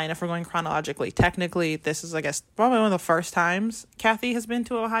timeline, if we're going chronologically, technically this is, I guess, probably one of the first times Kathy has been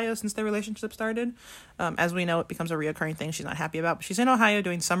to Ohio since their relationship started. As we know, it becomes a reoccurring thing she's not happy about. But she's in Ohio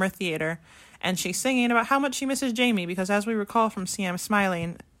doing summer theater, and she's singing about how much she misses Jamie, because as we recall from See I'm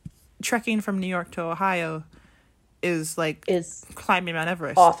Smiling, trekking from New York to Ohio is climbing Mount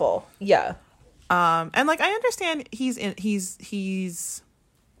Everest. Awful. Yeah. And like, I understand he's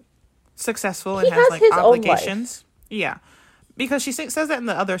successful and he has has like his obligations. Yeah. Because she says that in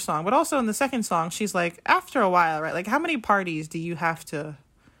the other song, but also in the second song, she's like, after a while, right? Like, how many parties do you have to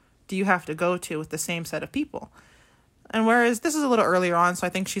go to with the same set of people? And whereas this is a little earlier on, so I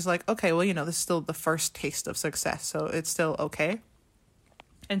think she's like, okay, well, you know, this is still the first taste of success, so it's still okay.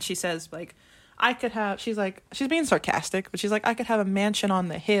 And she says, like, she's being sarcastic, but she's like, I could have a mansion on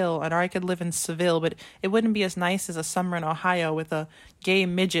the hill, or I could live in Seville, but it wouldn't be as nice as a summer in Ohio with a gay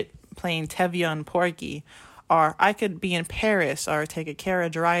midget playing Tevye and Porgy. Or I could be in Paris or take a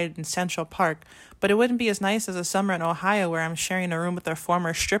carriage ride in Central Park, but it wouldn't be as nice as a summer in Ohio where I'm sharing a room with their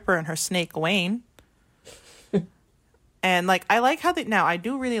former stripper and her snake Wayne. And like, I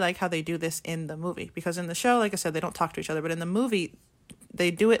do really like how they do this in the movie, because in the show, like I said, they don't talk to each other, but in the movie, they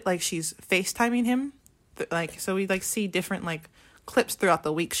do it like she's FaceTiming him. Like, so we like see different like clips throughout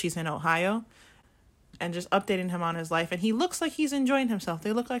the week she's in Ohio, and just updating him on his life. And he looks like he's enjoying himself.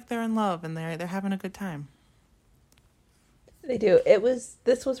 They look like they're in love and they're having a good time. They do.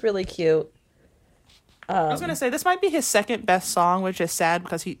 This was really cute. I was going to say, this might be his second best song, which is sad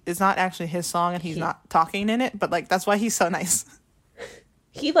because it's not actually his song and he's not talking in it, but like, that's why he's so nice.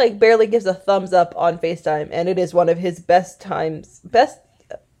 He like barely gives a thumbs up on FaceTime, and it is one of his best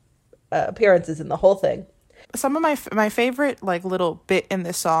appearances in the whole thing. Some of my favorite like little bit in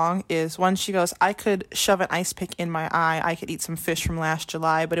this song is when she goes, I could shove an ice pick in my eye, I could eat some fish from last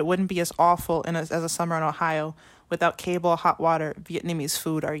July, but it wouldn't be as awful as a summer in Ohio. Without cable, hot water, Vietnamese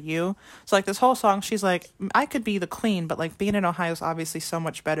food, are you? So like this whole song, she's like, I could be the queen, but like being in Ohio is obviously so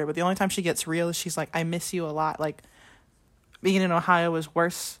much better. But the only time she gets real is she's like, I miss you a lot. Like being in Ohio is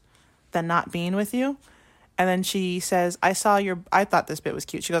worse than not being with you. And then she says, I thought this bit was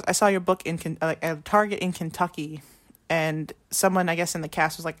cute. She goes, I saw your book at Target in Kentucky. And someone, I guess, in the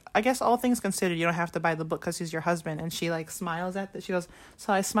cast was like, I guess all things considered, you don't have to buy the book because he's your husband. And she like smiles at that. She goes,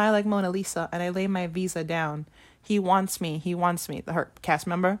 so I smile like Mona Lisa and I lay my visa down. He wants me, her cast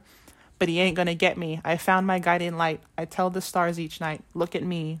member, but he ain't gonna get me. I found my guiding light. I tell the stars each night, look at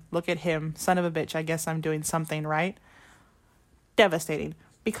me, look at him, son of a bitch, I guess I'm doing something right. Devastating.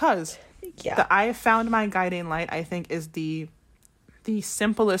 Because the I found my guiding light, I think, is the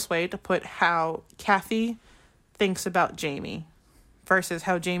simplest way to put how Kathy thinks about Jamie versus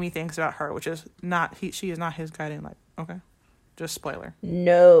how Jamie thinks about her, which is she is not his guiding light. Okay? Just spoiler.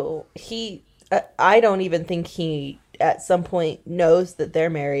 No, I don't even think he at some point knows that they're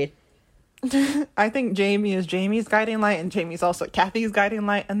married. I think Jamie is Jamie's guiding light, and Jamie's also Kathy's guiding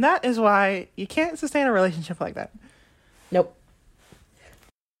light, and that is why you can't sustain a relationship like that. Nope.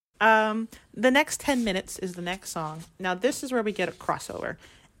 The next 10 minutes is the next song. Now, this is where we get a crossover.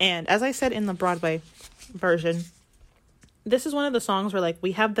 And as I said in the Broadway version, this is one of the songs where, like,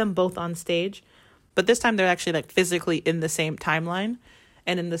 we have them both on stage, but this time they're actually, like, physically in the same timeline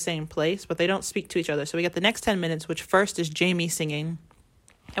and in the same place, but they don't speak to each other. So we get the next 10 minutes, which first is Jamie singing,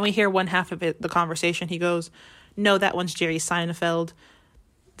 and we hear one half of it, the conversation. He goes, no, that one's Jerry Seinfeld.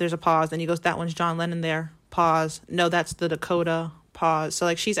 There's a pause. Then he goes, that one's John Lennon there. Pause. No, that's the Dakota. Pause. So,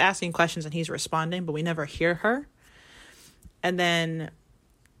 like, she's asking questions and he's responding, but we never hear her. And then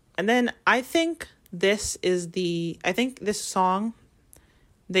I think this song,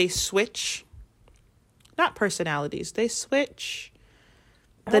 they switch, not personalities, they switch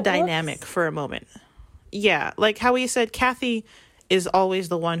the dynamic for a moment. Yeah, like how he said Kathy is always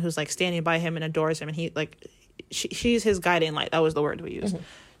the one who's, like, standing by him and adores him, and he, like, she's his guiding light. That was the word we used.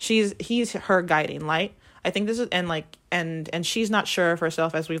 Mm-hmm. He's her guiding light. I think this is, and she's not sure of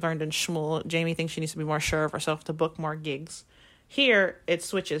herself, as we learned in Shmuel. Jamie thinks she needs to be more sure of herself to book more gigs. Here it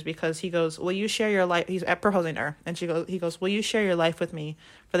switches because he goes, will you share your life? He's proposing to her, and he goes, will you share your life with me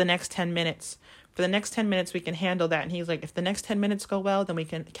for the next 10 minutes? For the next 10 minutes, we can handle that. And he's like, if the next 10 minutes go well, then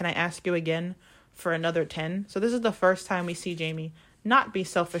can I ask you again for another 10? So this is the first time we see Jamie not be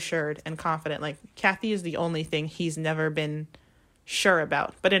self-assured and confident. Like, Kathy is the only thing he's never been sure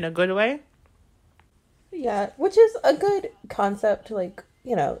about, but in a good way. Yeah, which is a good concept. Like,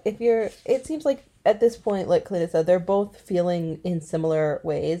 you know, it seems like at this point, like Kalina said, they're both feeling in similar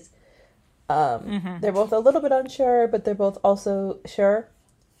ways. They're both a little bit unsure, but they're both also sure.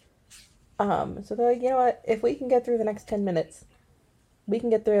 So they're like, you know what, if we can get through the next 10 minutes, we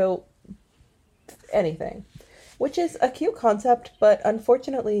can get through anything. Which is a cute concept, but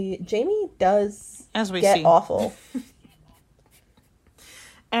unfortunately, Jamie does get awful.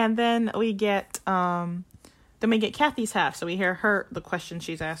 And then we get Kathy's half. So we hear the question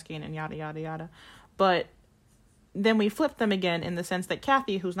she's asking and yada, yada, yada. But then we flip them again in the sense that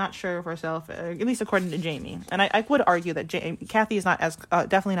Kathy, who's not sure of herself, at least according to Jamie, and I would argue that Kathy is not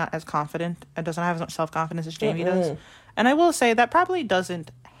definitely not as confident and doesn't have as much self-confidence as Jamie does. And I will say that probably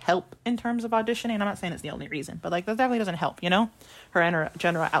doesn't help in terms of auditioning. I'm not saying it's the only reason, but, like, that definitely doesn't help, you know, her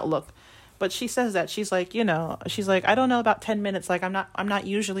general outlook. But she says that she's like, you know, I don't know about 10 minutes. Like, I'm not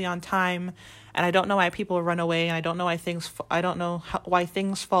usually on time, and I don't know why people run away, and I don't know why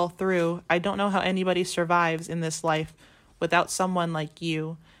things fall through. I don't know how anybody survives in this life without someone like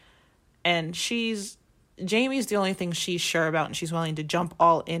you. And Jamie's the only thing she's sure about, and she's willing to jump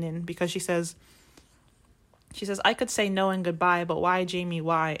all in because she says, I could say no and goodbye, but why, Jamie,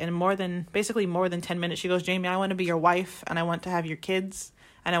 why? And more than 10 minutes, she goes, Jamie, I want to be your wife, and I want to have your kids,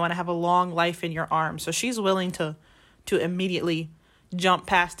 and I want to have a long life in your arms. So she's willing to immediately jump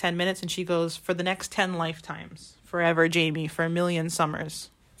past 10 minutes, and she goes, for the next 10 lifetimes, forever, Jamie, for a million summers.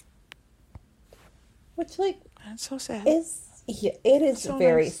 Which, like, that's so sad. It is so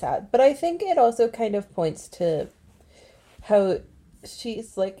very nice. Sad. But I think it also kind of points to how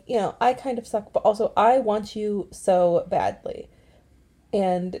she's like, you know, I kind of suck, but also I want you so badly.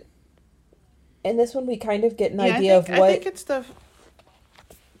 And in this one, we kind of get an idea of what... I think it's the...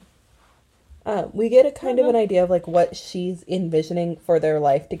 we get a kind of an idea of, like, what she's envisioning for their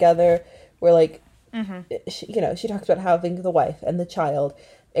life together. Where, like, she talks about having the wife and the child,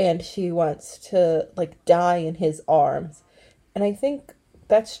 and she wants to, like, die in his arms. And I think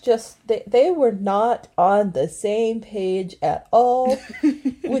that's just, they were not on the same page at all,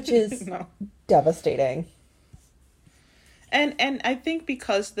 which is devastating. And I think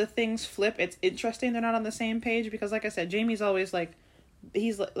because the things flip, it's interesting they're not on the same page, because, like I said, Jamie's always like,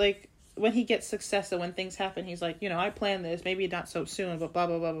 he's like, when he gets success and when things happen, he's like, you know, I planned this, maybe not so soon, but blah,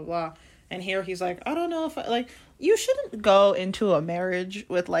 blah, blah, blah, blah. And here he's like, I don't know if you shouldn't go into a marriage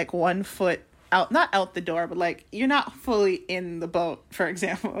with, like, one foot out, not out the door, but, like, you're not fully in the boat, for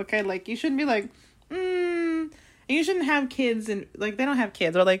example, okay? Like, you shouldn't be like, and you shouldn't have kids, and, like, they don't have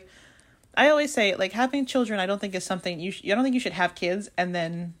kids, or, like, I always say, like, having children, I don't think is something I don't think you should have kids and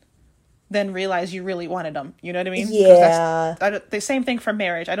then realize you really wanted them. You know what I mean? Yeah. That's the same thing for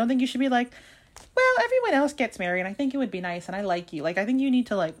marriage. I don't think you should be like, well, everyone else gets married, and I think it would be nice, and I like you. Like, I think you need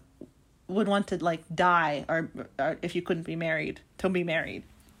to, like, would want to, like, die, or if you couldn't be married, to be married.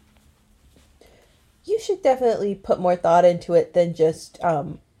 You should definitely put more thought into it than just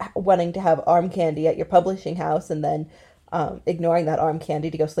wanting to have arm candy at your publishing house and then ignoring that arm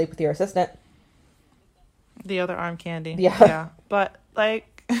candy to go sleep with your assistant. The other arm candy. Yeah. But, like,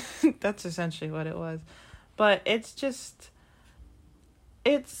 that's essentially what it was. But it's just,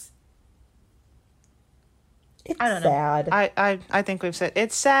 it's It's I don't know. sad. I think we've said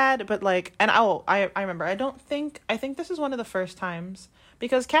it's sad, but like, and I remember. I think this is one of the first times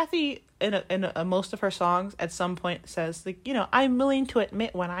because Kathy in most of her songs at some point says like, you know, I'm willing to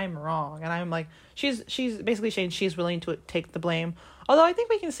admit when I'm wrong, and I'm like, she's basically saying she's willing to take the blame. Although I think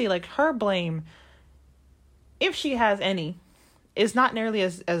we can see like her blame, if she has any, is not nearly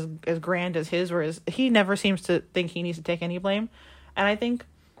as grand as his, whereas he never seems to think he needs to take any blame, and I think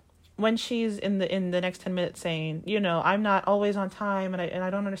when she's in the next 10 minutes saying, you know, I'm not always on time and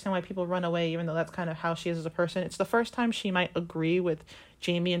I don't understand why people run away, even though that's kind of how she is as a person. It's the first time she might agree with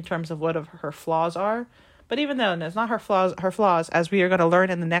Jamie in terms of what of her flaws are. But even though it's not her flaws, as we are going to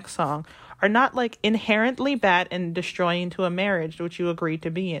learn in the next song, are not like inherently bad and destroying to a marriage which you agreed to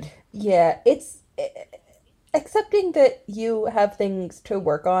be in. Yeah, it's accepting that you have things to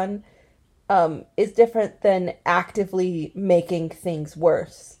work on is different than actively making things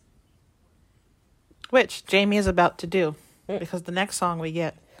worse. Which Jamie is about to do, because the next song we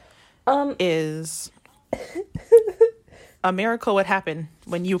get is A Miracle Would Happen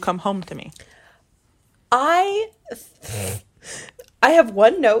When You Come Home to Me. I have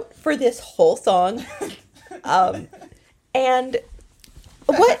one note for this whole song, and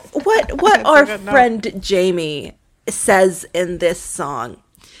what our friend Jamie says in this song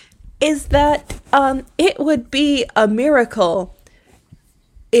is that it would be a miracle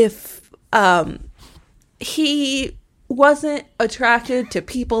if he wasn't attracted to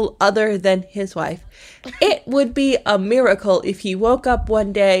people other than his wife. It would be a miracle if he woke up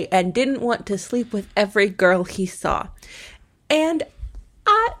one day and didn't want to sleep with every girl he saw. And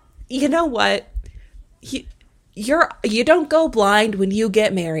you know what? You don't go blind when you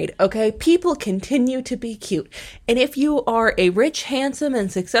get married, okay? People continue to be cute. And if you are a rich, handsome,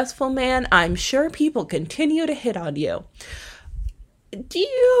 and successful man, I'm sure people continue to hit on you. Do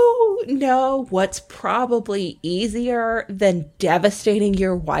you know what's probably easier than devastating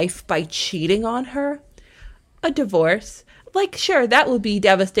your wife by cheating on her? A divorce. Like, sure, that would be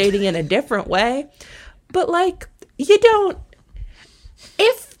devastating in a different way. But, like, you don't...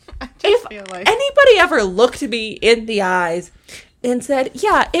 If anybody ever looked me in the eyes and said,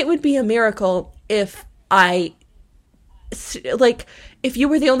 yeah, it would be a miracle if if you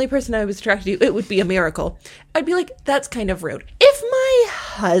were the only person I was attracted to, it would be a miracle. I'd be like, that's kind of rude. If my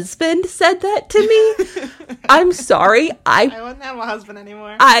husband said that to me, I'm sorry. I wouldn't have a husband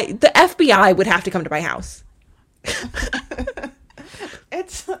anymore. The FBI would have to come to my house.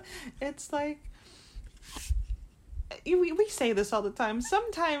 It's like, we say this all the time.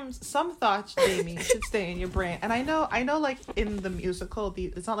 Sometimes some thoughts, Jamie, should stay in your brain. And I know, like in the musical,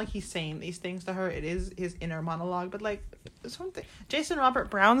 it's not like he's saying these things to her. It is his inner monologue. But like something, Jason Robert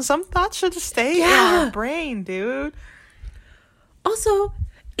Brown, some thoughts should just stay in your brain, dude. Also,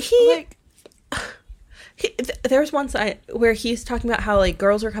 there's one side where he's talking about how like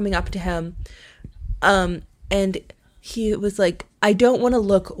girls are coming up to him, and he was like, I don't want to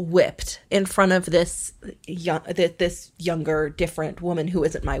look whipped in front of this younger, different woman who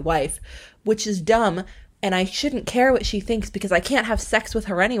isn't my wife, which is dumb, and I shouldn't care what she thinks because I can't have sex with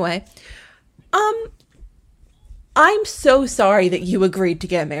her anyway. I'm so sorry that you agreed to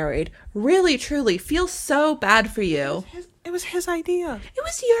get married. Really, truly, feel so bad for you. It was his idea. It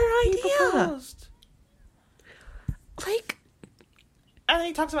was your idea. He proposed. Like, and then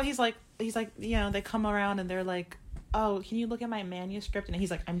he talks about, he's like, you know, they come around and they're like, oh, can you look at my manuscript? And he's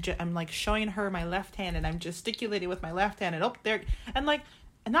like, I'm like showing her my left hand and I'm gesticulating with my left hand, and oh, there, and like,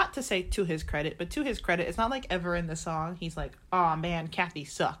 not to say to his credit, but to his credit, it's not like ever in the song he's like, oh man, Kathy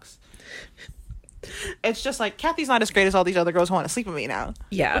sucks. It's just like, Kathy's not as great as all these other girls who want to sleep with me now.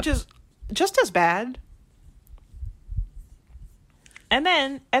 Yeah. Which is just as bad. And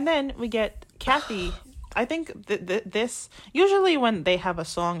then we get Kathy. I think this, usually when they have a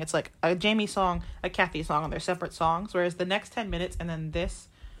song, it's like a Jamie song, a Kathy song, and they're separate songs. Whereas the next 10 minutes and then this,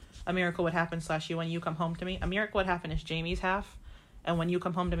 A Miracle Would Happen / You When You Come Home to Me. A Miracle Would Happen is Jamie's half, and When You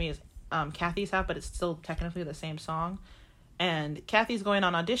Come Home to Me is Kathy's half, but it's still technically the same song. And Kathy's going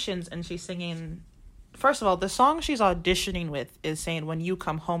on auditions and she's singing. First of all, the song she's auditioning with is saying, when you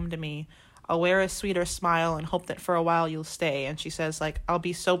come home to me, I'll wear a sweeter smile and hope that for a while you'll stay. And she says, like, I'll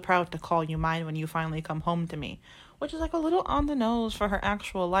be so proud to call you mine when you finally come home to me. Which is, like, a little on the nose for her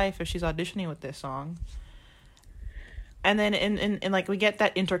actual life if she's auditioning with this song. And then, in like, we get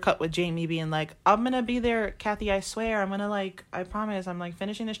that intercut with Jamie being like, I'm gonna be there, Kathy, I swear. I'm gonna, like, I promise, I'm, like,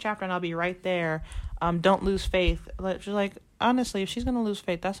 finishing this chapter and I'll be right there. Don't lose faith. She's like, honestly, if she's gonna lose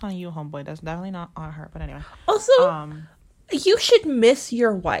faith, that's on you, homeboy. That's definitely not on her. But anyway. Also, you should miss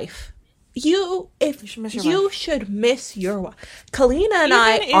your wife. if You should miss your you wife. should miss your wife. Kalina and Even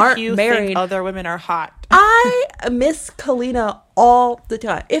I if aren't you married. think other women are hot. I miss Kalina all the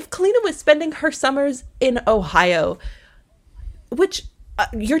time. If Kalina was spending her summers in Ohio, which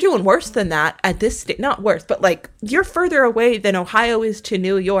you're doing worse than that at this state, not worse, but like you're further away than Ohio is to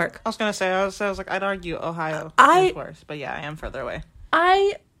New York. I was gonna say, I was like, I'd argue Ohio is worse, but yeah, I am further away.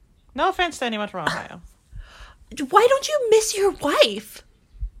 No offense to anyone from Ohio. Why don't you miss your wife?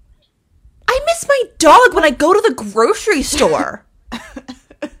 I miss my dog when I go to the grocery store.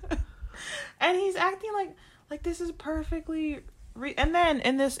 And he's acting like this is perfectly and then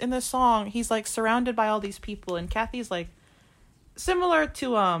in this song he's like surrounded by all these people, and Kathy's like similar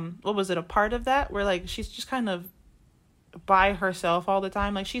to what was it, a part of that where like she's just kind of by herself all the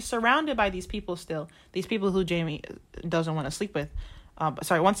time. Like she's surrounded by these people still, these people who Jamie doesn't want to sleep with,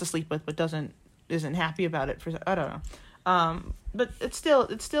 wants to sleep with but isn't happy about it for, I don't know, but it's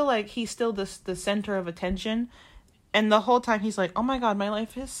still like he's still the center of attention. And the whole time he's like, oh my God, my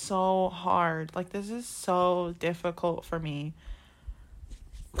life is so hard. Like, this is so difficult for me.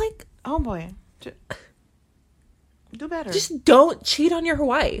 Like, oh boy. Do better. Just don't cheat on your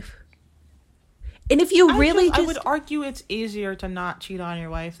wife. And if you I would argue it's easier to not cheat on your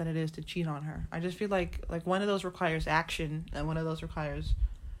wife than it is to cheat on her. I just feel like one of those requires action and one of those requires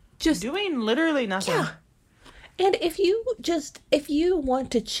just doing literally nothing. Yeah. And if you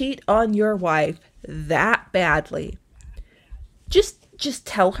want to cheat on your wife that badly, just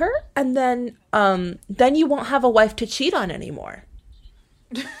tell her, and then you won't have a wife to cheat on anymore.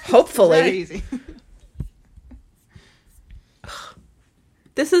 Hopefully. Very easy.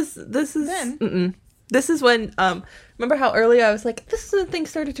 This is when remember how earlier I was like, this is when things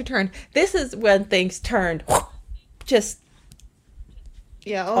started to turn. This is when things turned just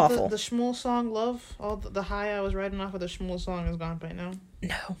yeah, all awful. The Shmuel song, Love, all the high I was riding off of the Shmuel song is gone by now.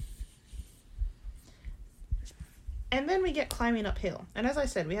 No. And then we get Climbing Uphill. And as I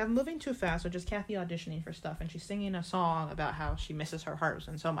said, we have Moving Too Fast, which is Kathy auditioning for stuff, and she's singing a song about how she misses her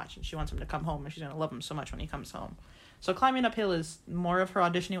husband so much, and she wants him to come home, and she's going to love him so much when he comes home. So Climbing Uphill is more of her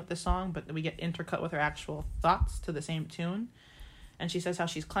auditioning with this song, but we get intercut with her actual thoughts to the same tune. And she says how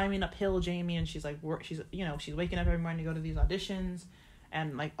she's climbing uphill, Jamie, and she's like, she's waking up every morning to go to these auditions,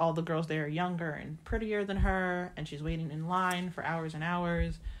 and like all the girls there are younger and prettier than her, and she's waiting in line for hours and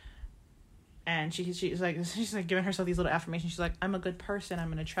hours. And she's like giving herself these little affirmations. She's like, I'm a good person,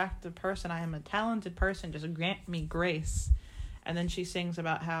 I'm an attractive person, I am a talented person, just grant me grace. And then she sings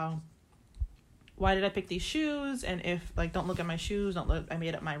about how, why did I pick these shoes? And if, like, don't look at my shoes, don't look, I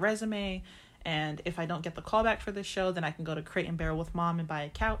made up my resume. And if I don't get the call back for this show, then I can go to Crate and Barrel with Mom and buy a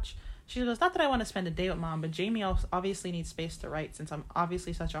couch. She goes, not that I want to spend a day with Mom, but Jamie obviously needs space to write, since I'm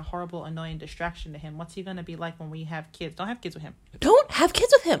obviously such a horrible, annoying distraction to him. What's he going to be like when we have kids? Don't have kids with him. Don't have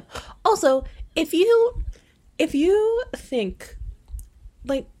kids with him. Also, if you think,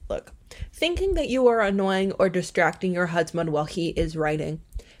 like, look, thinking that you are annoying or distracting your husband while he is writing,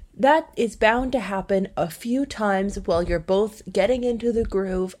 that is bound to happen a few times while you're both getting into the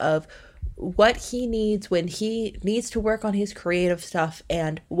groove of what he needs when he needs to work on his creative stuff,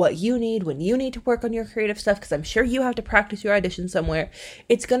 and what you need when you need to work on your creative stuff, because I'm sure you have to practice your audition somewhere.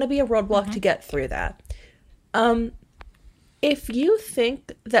 It's going to be a roadblock to get through that. If you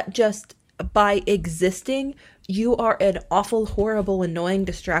think that just by existing you are an awful, horrible, annoying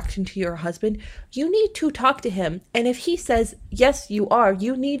distraction to your husband, you need to talk to him. And if he says, yes, you are,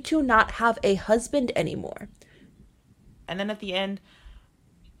 you need to not have a husband anymore. And then at the end,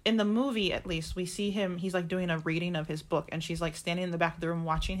 in the movie, at least, we see him, he's like doing a reading of his book, and she's like standing in the back of the room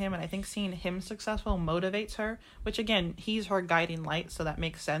watching him, and I think seeing him successful motivates her, which again, he's her guiding light, so that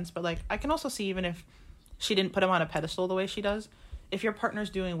makes sense. But like, I can also see, even if she didn't put him on a pedestal the way she does, if your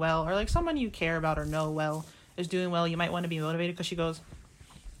partner's doing well, or like someone you care about or know well is doing well, you might want to be motivated, because she goes,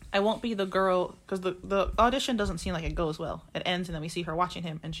 I won't be the girl, because the audition doesn't seem like it goes well. It ends, and then we see her watching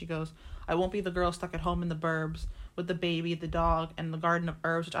him, and she goes, I won't be the girl stuck at home in the burbs with the baby, the dog, and the garden of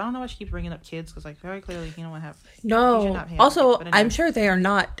herbs, which I don't know why she keeps bringing up kids, because like very clearly you don't want to have. No. Also, anyway. I'm sure they are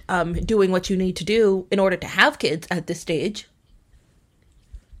not doing what you need to do in order to have kids at this stage.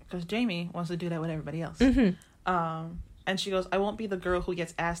 Because Jamie wants to do that with everybody else. And she goes, I won't be the girl who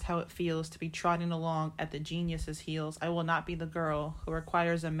gets asked how it feels to be trotting along at the genius's heels. I will not be the girl who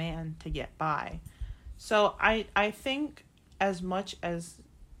requires a man to get by. So I think, as much as,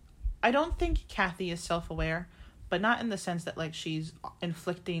 I don't think Kathy is self-aware, but not in the sense that like she's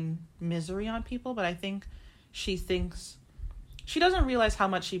inflicting misery on people, but I think she thinks, she doesn't realize how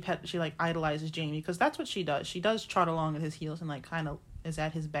much she like idolizes Jamie, because that's what she does. She does trot along at his heels and like kind of is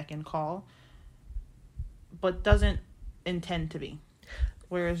at his beck and call, but doesn't intend to be.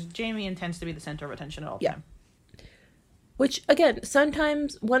 Whereas Jamie intends to be the center of attention at all Yeah. time. Which, again,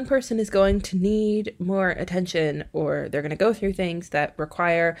 sometimes one person is going to need more attention, or they're going to go through things that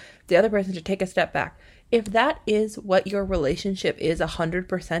require the other person to take a step back. If that is what your relationship is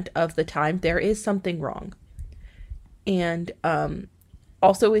 100% of the time, there is something wrong. And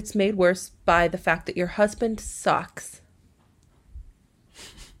also, it's made worse by the fact that your husband sucks.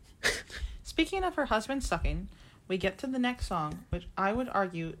 Speaking of her husband sucking, we get to the next song, which I would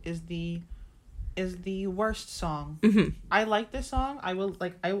argue is the worst song. Mm-hmm. I like this song. I will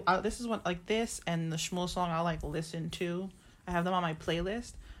like I this is what like this and the Shmuel song I like listen to. I have them on my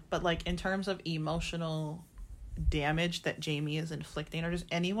playlist, but like in terms of emotional damage that Jamie is inflicting, or just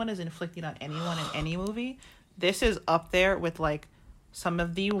anyone is inflicting on anyone in any movie, this is up there with like some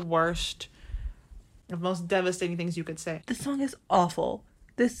of the worst, most devastating things you could say. This song is awful.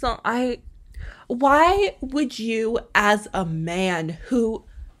 This song, why would you, as a man who,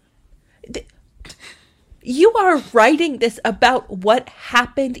 you are writing this about what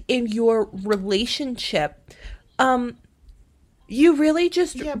happened in your relationship. You really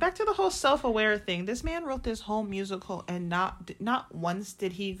just... Yeah, back to the whole self-aware thing. This man wrote this whole musical and not once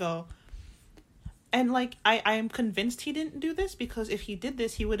did he go... And, like, I am convinced he didn't do this, because if he did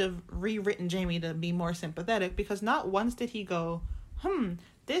this, he would have rewritten Jamie to be more sympathetic, because not once did he go,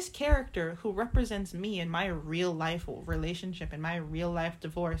 this character who represents me in my real life relationship, in my real life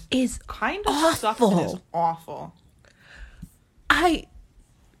divorce, is kind of awful. sucks and is awful.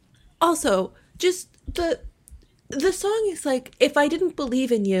 Also, just the song is like, if I didn't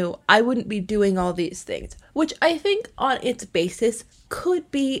believe in you, I wouldn't be doing all these things, which I think on its basis could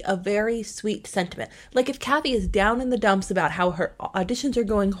be a very sweet sentiment. Like if Kathy is down in the dumps about how her auditions are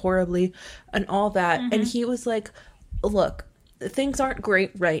going horribly and all that, and he was like, look, things aren't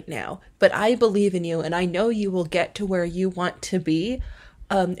great right now, but I believe in you and I know you will get to where you want to be,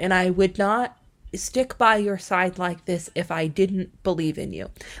 and I would not stick by your side like this if I didn't believe in you.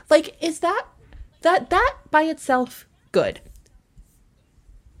 Like, is that by itself good?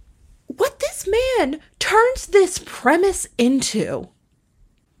 What this man turns this premise into.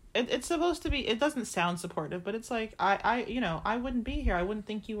 It's supposed to be, it doesn't sound supportive, but it's like, I wouldn't be here. I wouldn't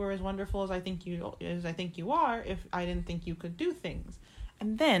think you were as wonderful as I think you are if I didn't think you could do things.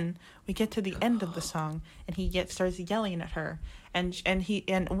 And then we get to the end of the song and he starts yelling at her.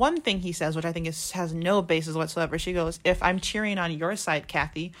 And one thing he says, which I think has no basis whatsoever, she goes, if I'm cheering on your side,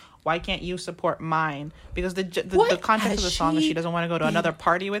 Kathy, why can't you support mine? Because the context of the song is she doesn't want to go to another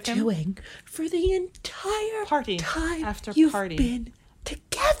party with him. Doing for the entire party time after you've party been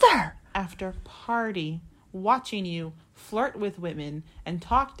together. After party, watching you flirt with women and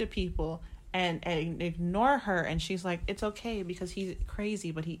talk to people and ignore her, and she's like, it's okay because he's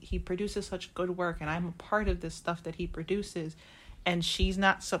crazy, but he produces such good work and I'm a part of this stuff that he produces, and she's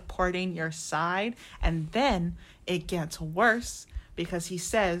not supporting your side. And then it gets worse because he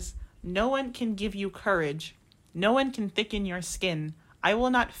says, no one can give you courage, no one can thicken your skin. I will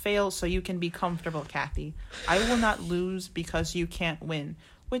not fail so you can be comfortable, Kathy. I will not lose because you can't win.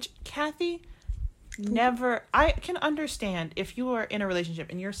 Which, Kathy, never... I can understand if you are in a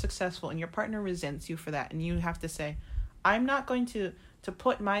relationship and you're successful and your partner resents you for that, and you have to say, I'm not going to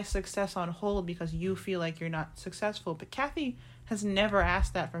put my success on hold because you feel like you're not successful. But Kathy has never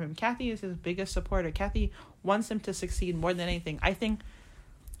asked that from him. Kathy is his biggest supporter. Kathy wants him to succeed more than anything. I think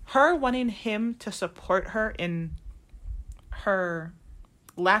her wanting him to support her in her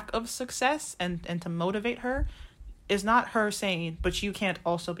lack of success and to motivate her is not her saying, but you can't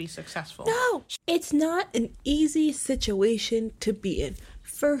also be successful. No, it's not an easy situation to be in,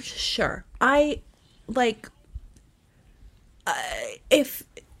 for sure.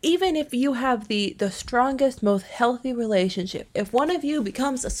 Even if you have the strongest, most healthy relationship, if one of you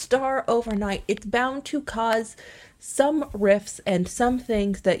becomes a star overnight, it's bound to cause some rifts and some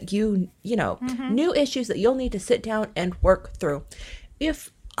things that new issues that you'll need to sit down and work through.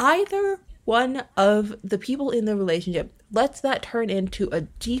 If either one of the people in the relationship lets that turn into a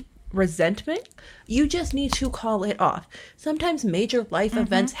deep resentment, you just need to call it off. Sometimes major life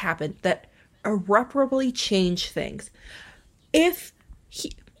events happen that irreparably change things. I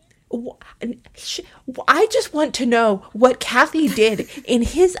just want to know what Kathy did in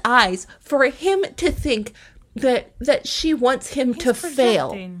his eyes for him to think that she wants him to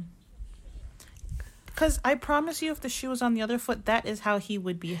fail. Because I promise you, if the shoe was on the other foot, that is how he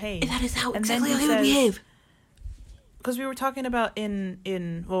would behave. That is how exactly how he would behave. Because we were talking about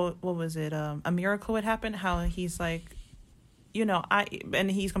in what was it? A Miracle Would Happen. How he's like, and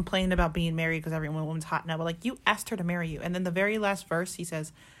he's complaining about being married because every woman's hot now. But like, you asked her to marry you, and then the very last verse he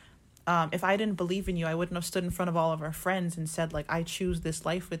says, if I didn't believe in you, I wouldn't have stood in front of all of our friends and said, like, I choose this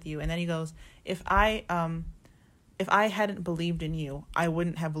life with you. And then he goes, if I hadn't believed in you, I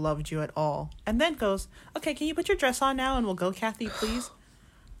wouldn't have loved you at all. And then goes, okay, can you put your dress on now and we'll go, Kathy, please?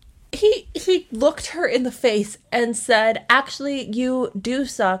 He looked her in the face and said, actually, you do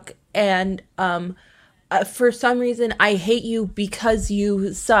suck. And for some reason, I hate you because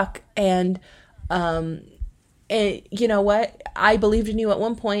you suck. And you know what? I believed in you at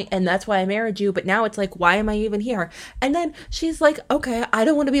one point, and that's why I married you. But now it's like, why am I even here? And then she's like, okay, I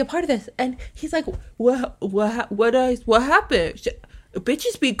don't want to be a part of this. And he's like, what happened?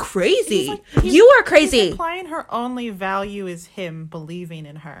 Bitches be crazy. Like, you are crazy. He's implying her only value is him believing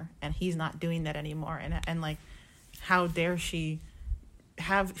in her, and he's not doing that anymore. And like, how dare she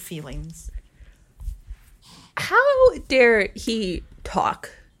have feelings? How dare he talk?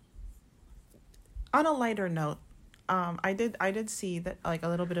 On a lighter note, I did see that, like, a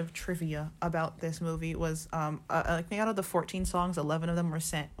little bit of trivia about this movie was I think out of the 14 songs, 11 of them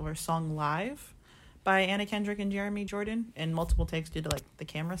were sung live by Anna Kendrick and Jeremy Jordan in multiple takes due to, like, the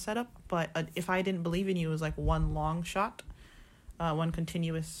camera setup. But If I Didn't Believe in You was like one long shot, one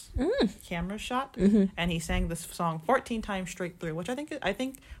continuous camera shot, and he sang this song 14 times straight through, which I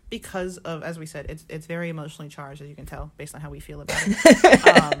think because of, as we said, it's very emotionally charged, as you can tell based on how we feel about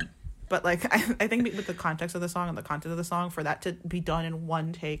it. But, like, I think with the context of the song and the content of the song, for that to be done in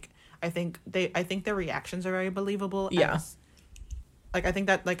one take, I think their reactions are very believable. Yeah. Like, I think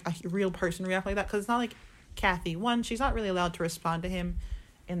that, like, a real person react like that, because it's not like Kathy. One, she's not really allowed to respond to him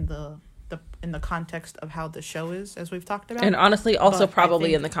in the context of how the show is, as we've talked about. And honestly, also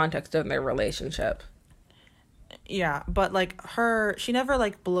probably in the context of their relationship. Yeah, but, like, she never,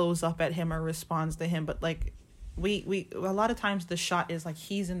 like, blows up at him or responds to him, but, like, we a lot of times the shot is like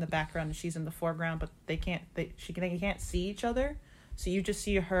he's in the background and she's in the foreground, but they can't see each other, so you just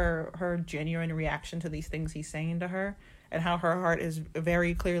see her genuine reaction to these things he's saying to her, and how her heart is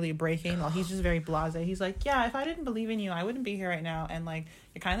very clearly breaking while he's just very blasé. He's like, yeah, if I didn't believe in you, I wouldn't be here right now, and, like,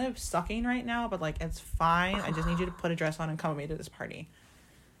 you're kind of sucking right now, but, like, it's fine. I just need you to put a dress on and come with me to this party.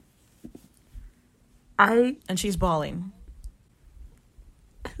 And she's bawling,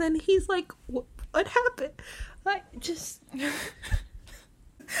 and then he's like, what happened? I just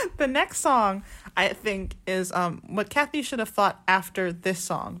The next song, I think, is what Kathy should have thought after this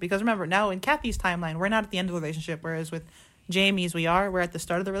song. Because remember, now in Kathy's timeline, we're not at the end of the relationship, whereas with Jamie's we're at the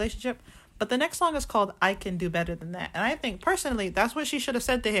start of the relationship. But the next song is called I Can Do Better Than That. And I think, personally, that's what she should have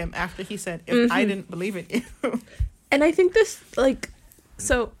said to him after he said, if I didn't believe in you. And I think this, like,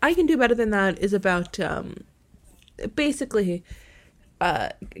 so I Can Do Better Than That is about, basically,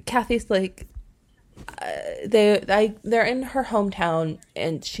 Kathy's, like, they're in her hometown,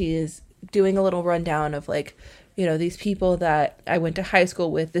 and she's doing a little rundown of, like, you know, these people that I went to high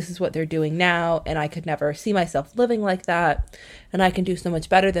school with, this is what they're doing now, and I could never see myself living like that, and I can do so much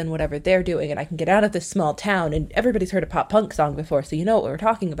better than whatever they're doing, and I can get out of this small town. And everybody's heard a pop punk song before, so you know what we're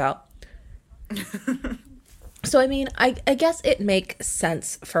talking about. So, I mean, I guess it makes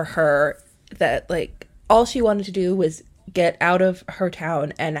sense for her that, like, all she wanted to do was get out of her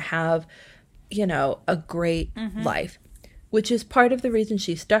town and have, you know, a great life, which is part of the reason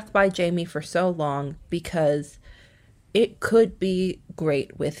she stuck by Jamie for so long, because it could be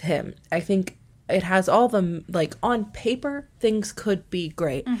great with him. I think it has all the, like, on paper, things could be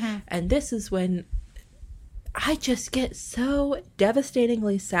great. And this is when I just get so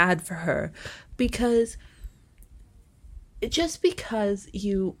devastatingly sad for her, because just because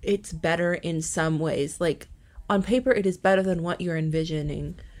it's better in some ways, like, on paper it is better than what you're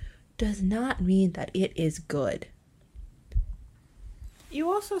envisioning, does not mean that it is good.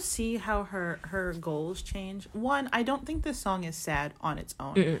 You also see how her goals change. One, I don't think this song is sad on its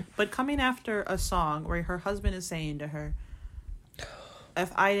own. But coming after a song where her husband is saying to her,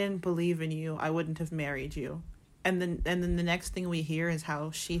 if I didn't believe in you, I wouldn't have married you. And then the next thing we hear is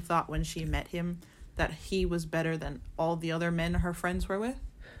how she thought when she met him that he was better than all the other men her friends were with.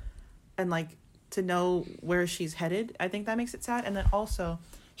 And, like, to know where she's headed, I think that makes it sad. And then also,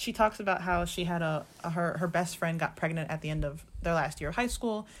 she talks about how she had her best friend got pregnant at the end of their last year of high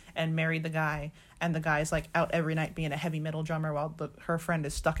school and married the guy, and the guy's, like, out every night being a heavy metal drummer while her friend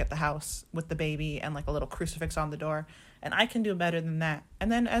is stuck at the house with the baby and, like, a little crucifix on the door. And I can do better than that.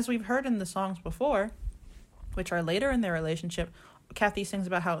 And then, as we've heard in the songs before, which are later in their relationship, Kathy sings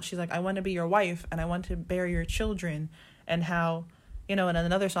about how she's like, I want to be your wife and I want to bear your children, and how, you know, in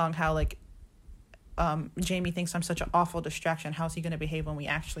another song, how, like, Jamie thinks I'm such an awful distraction. How's he going to behave when we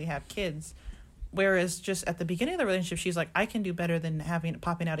actually have kids? Whereas just at the beginning of the relationship, she's like, I can do better than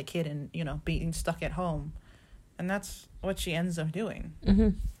popping out a kid and, you know, being stuck at home. And that's what she ends up doing.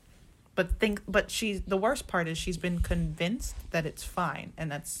 But she's, the worst part is she's been convinced that it's fine,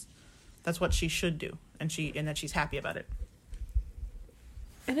 and that's what she should do, and that she's happy about it.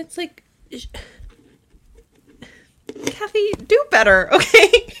 And it's like, Kathy, do better,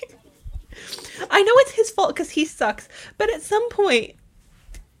 okay? I know it's his fault because he sucks, but at some point,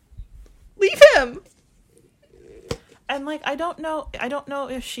 leave him. And like, I don't know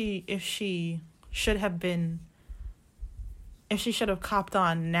if she should have copped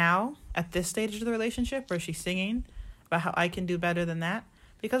on now at this stage of the relationship where she's singing about how I can do better than that.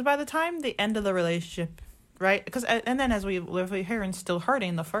 Because by the time the end of the relationship, right? Because and then as we hear in Still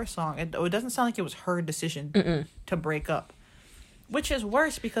Hurting, the first song, it doesn't sound like it was her decision to break up. Which is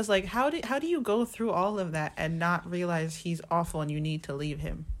worse because, like, how do you go through all of that and not realize he's awful and you need to leave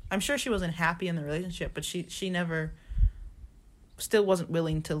him? I'm sure she wasn't happy in the relationship, but she never, still wasn't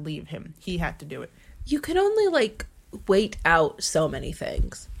willing to leave him. He had to do it. You can only, like, wait out so many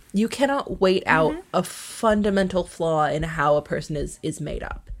things. You cannot wait out a fundamental flaw in how a person is made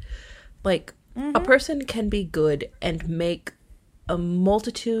up. Like, a person can be good and make a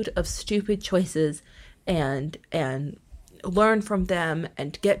multitude of stupid choices and learn from them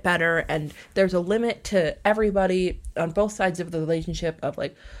and get better, and there's a limit to everybody on both sides of the relationship of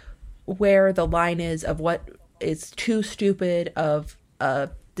like where the line is of what is too stupid of a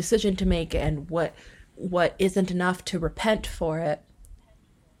decision to make and what isn't enough to repent for it.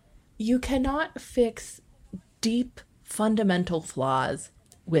 You cannot fix deep fundamental flaws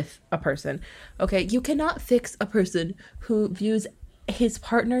with a person. Okay, you cannot fix a person who views his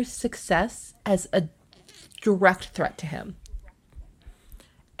partner's success as a direct threat to him.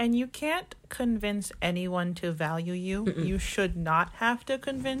 And you can't convince anyone to value you. You should not have to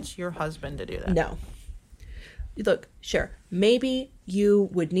convince your husband to do that. No. Look, sure, maybe you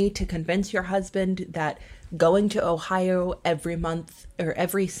would need to convince your husband that going to Ohio every month or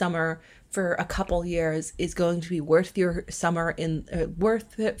every summer for a couple years is going to be worth your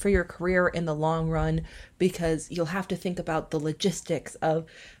worth it for your career in the long run, because you'll have to think about the logistics of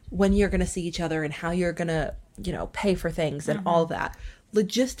when you're going to see each other and how you're going to, pay for things and all that.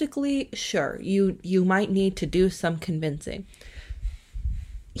 Logistically, sure, you might need to do some convincing.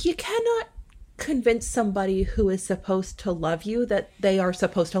 You cannot convince somebody who is supposed to love you that they are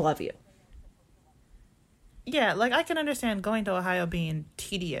supposed to love you. Yeah, like, I can understand going to Ohio being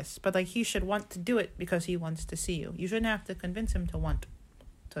tedious, but, like, he should want to do it because he wants to see you. You shouldn't have to convince him to want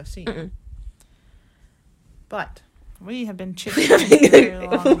to see you. But we have been chit-chatting for a very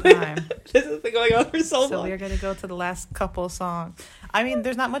long time. This has been going on for so long. So we're going to go to the last couple songs. I mean,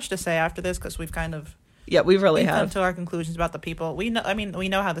 there's not much to say after this because we've kind of... Yeah, we really have come to our conclusions about the people. We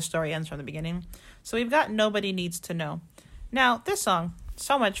know how the story ends from the beginning. So we've got Nobody Needs to Know. Now, this song,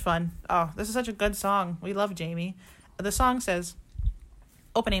 so much fun. Oh, this is such a good song. We love Jamie. The song says,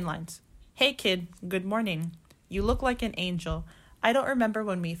 opening lines. Hey, kid, good morning. You look like an angel. I don't remember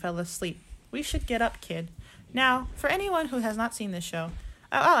when we fell asleep. We should get up, kid. Now, for anyone who has not seen this show,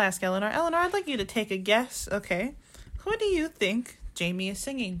 I'll ask Eleanor. Eleanor, I'd like you to take a guess, okay? Who do you think Jamie is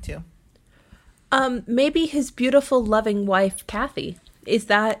singing to? Maybe his beautiful, loving wife, Kathy. Is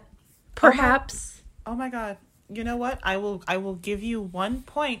that perhaps? Oh my God! You know what? I will give you 1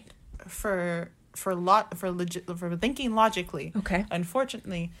 point for thinking logically. Okay.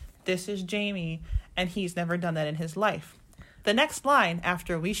 Unfortunately, this is Jamie, and he's never done that in his life. The next line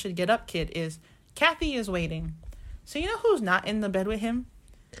after "We should get up, kid" is Kathy is waiting. So you know who's not in the bed with him?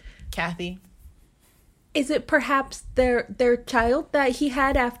 Kathy. Is it perhaps their child that he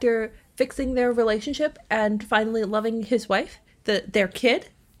had after fixing their relationship and finally loving his wife? Their kid?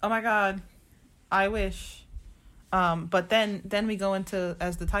 Oh my God. I wish. But then we go into,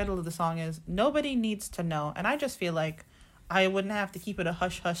 as the title of the song is, Nobody Needs to Know. And I just feel like I wouldn't have to keep it a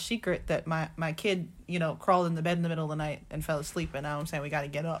hush-hush secret that my kid, crawled in the bed in the middle of the night and fell asleep. And now I'm saying we got to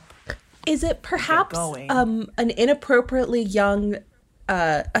get up. Is it perhaps an inappropriately young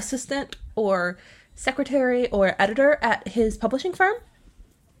assistant or secretary or editor at his publishing firm?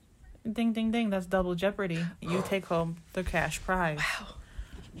 Ding, ding, ding. That's double jeopardy. You take home the cash prize. Wow.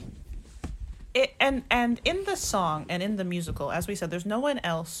 And in the song and in the musical, as we said, there's no one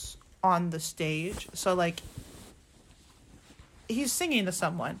else on the stage. So, like, he's singing to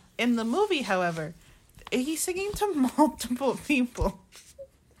someone. In the movie, however, he's singing to multiple people.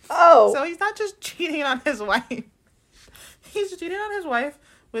 Oh. So he's not just cheating on his wife. He's cheating on his wife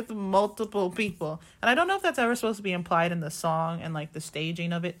with multiple people. And I don't know if that's ever supposed to be implied in the song and, like, the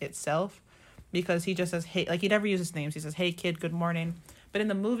staging of it itself. Because he just says, hey, like, he never uses names. He says, hey, kid, good morning. But in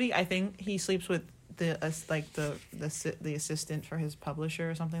the movie, I think he sleeps with the assistant for his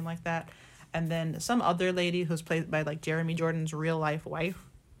publisher or something like that. And then some other lady who's played by, like, Jeremy Jordan's real-life wife.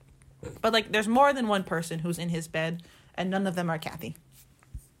 But like, there's more than one person who's in his bed, and none of them are Kathy.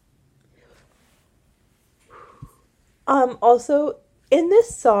 Also, in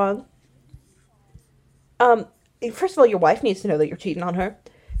this song, first of all, your wife needs to know that you're cheating on her.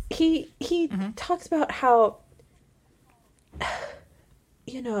 He talks about how,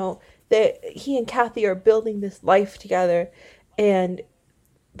 you know, that he and Kathy are building this life together, and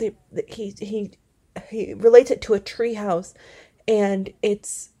he relates it to a treehouse, and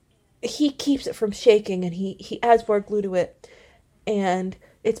he keeps it from shaking, and he adds more glue to it, and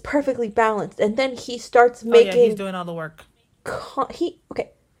it's perfectly balanced. And then he starts making. Oh yeah, he's doing all the work.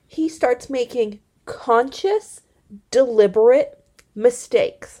 He starts making conscious, deliberate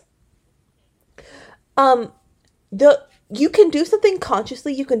mistakes. You can do something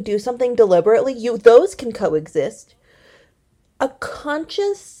consciously, you can do something deliberately. Those can coexist. A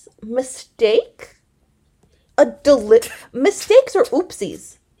conscious mistake, mistakes are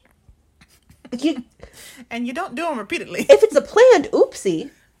oopsies. And you don't do them repeatedly. If it's a planned oopsie,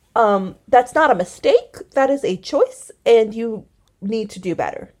 that's not a mistake. That is a choice, and you need to do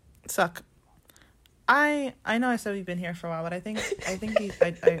better. Suck. I know I said we've been here for a while, but I think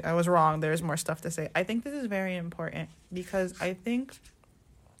I was wrong. There's more stuff to say. I think this is very important because I think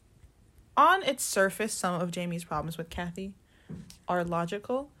on its surface, some of Jamie's problems with Kathy are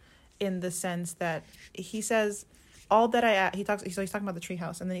logical in the sense that he says all that he's talking about the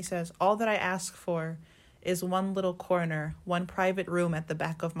treehouse, and then he says all that I ask for is one little corner, one private room at the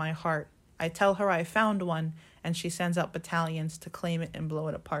back of my heart. I tell her I found one, and she sends out battalions to claim it and blow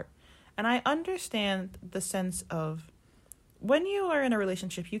it apart. And I understand the sense of when you are in a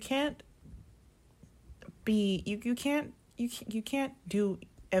relationship, you can't do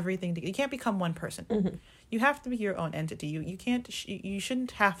everything. You can't become one person. Mm-hmm. You have to be your own entity. You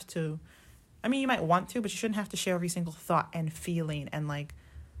shouldn't have to. I mean, you might want to, but you shouldn't have to share every single thought and feeling and like,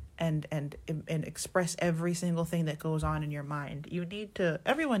 and express every single thing that goes on in your mind.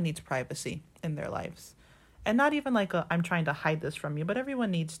 Everyone needs privacy in their lives. And not even like I'm trying to hide this from you, but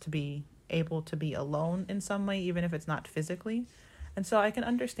everyone needs to be able to be alone in some way, even if it's not physically. And so I can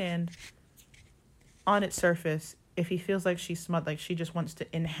understand on its surface if he feels like she's smart, like she just wants to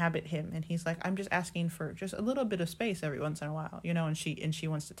inhabit him, and he's like, I'm just asking for just a little bit of space every once in a while, you know, and she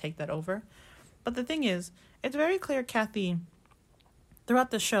wants to take that over. But the thing is, it's very clear Kathy,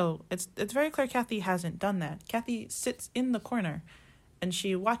 throughout the show, it's very clear Kathy hasn't done that. Kathy sits in the corner and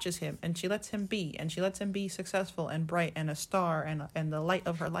she watches him, and she lets him be, and she lets him be successful and bright and a star and the light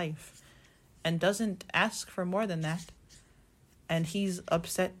of her life, and doesn't ask for more than that. And he's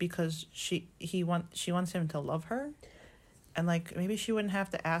upset because she wants him to love her, and like maybe she wouldn't have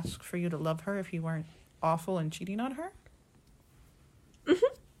to ask for you to love her if you weren't awful and cheating on her.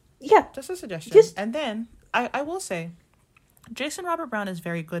 Mm-hmm. Yeah, just a suggestion. And then I will say, Jason Robert Brown is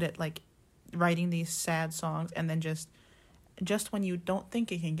very good at like writing these sad songs, and then just when you don't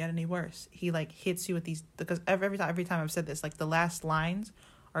think it can get any worse, he like hits you with these, because every time I've said this, like the last lines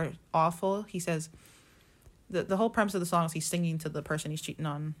are awful. He says the whole premise of the song is he's singing to the person he's cheating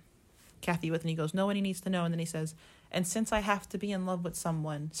on Kathy with, and he goes, nobody needs to know. And then he says, and since I have to be in love with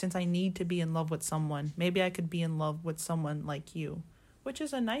someone, since I need to be in love with someone, maybe I could be in love with someone like you, which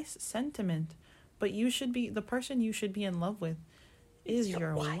is a nice sentiment, but the person you should be in love with is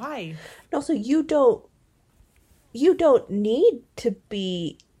your wife. And also, you don't need to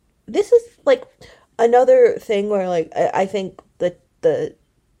be. This is like another thing where like I think the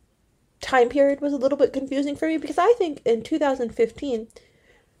time period was a little bit confusing for me, because I think in 2015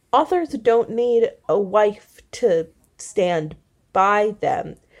 authors don't need a wife to stand by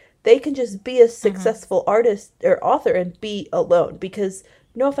them. They can just be a successful artist or author and be alone, because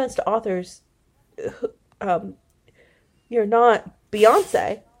no offense to authors, you're not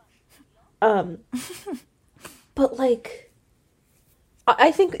Beyonce. But like,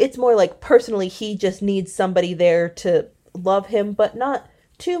 I think it's more like personally he just needs somebody there to love him, but not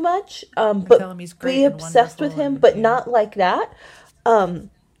too much. But be obsessed with him, but not like that.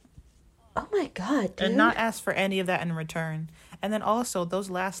 Oh my god, dude. And not ask for any of that in return. And then also those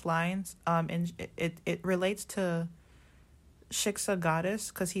last lines, and it relates to Shiksa Goddess,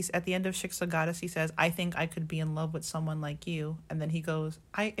 because he's at the end of Shiksa Goddess, he says, I think I could be in love with someone like you. And then he goes,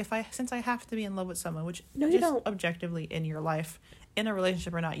 since I have to be in love with someone, which no, you don't. Objectively in your life, in a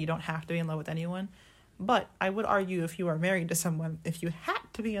relationship or not, you don't have to be in love with anyone. But I would argue if you are married to someone, if you had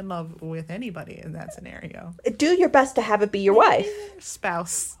to be in love with anybody in that scenario, do your best to have it be your wife.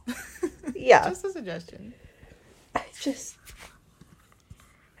 Spouse. Yeah. Just a suggestion.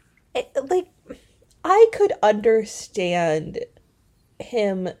 I could understand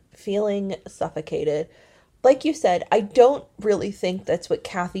him feeling suffocated like you said, I don't really think that's what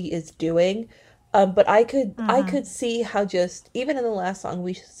Kathy is doing. But I Mm-hmm. could see how, just even in the last song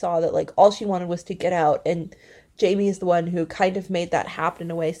we saw that like all she wanted was to get out, and Jamie is the one who kind of made that happen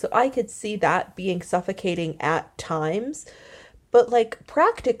in a way. So I could see that being suffocating at times, but like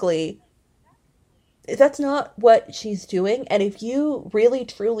practically that's not what she's doing. And if you really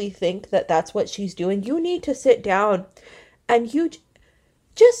truly think that that's what she's doing, you need to sit down and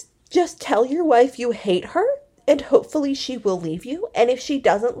just tell your wife you hate her, and hopefully she will leave you. And if she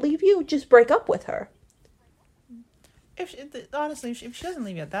doesn't leave you, just break up with her. If she, honestly, if she doesn't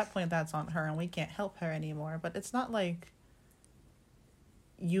leave you at that point, that's on her, and we can't help her anymore. But it's not like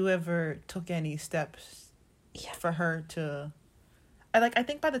you ever took any steps Yeah. for her to. I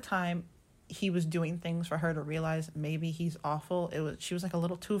think by the time he was doing things for her to realize maybe he's awful, she was like a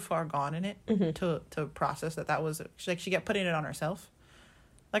little too far gone in it Mm-hmm. to process that was she kept putting it on herself.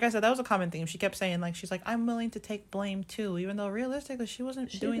 Like I said, that was a common theme. She kept saying, like, she's like, I'm willing to take blame too, even though realistically she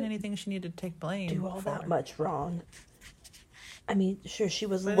wasn't She doing didn't anything she needed to take blame do all for. that much wrong. I mean, sure, she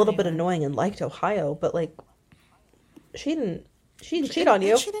was a But little bit anyway. annoying and liked Ohio, but like she didn't cheat on And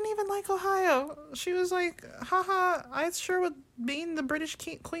you. she didn't even like Ohio. She was like, haha, I sure would, being the British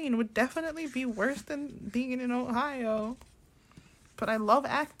queen would definitely be worse than being in Ohio. But I love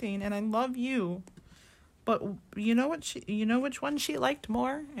acting and I love you. But you know which one she liked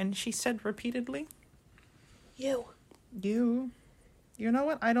more? And she said repeatedly, You. you. You know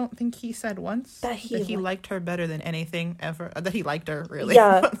what? I don't think he said once That he liked her better than anything ever. That he liked her, really.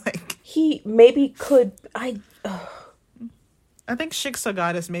 Yeah, But, like, he maybe could. I think Shiksa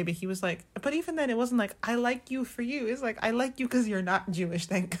Goddess, maybe he was like, but even then, it wasn't like, I like you for you. It's like, I like you because you're not Jewish,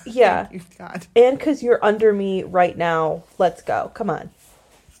 Yeah. thank you, God. And because you're under me right now. Let's go. Come on.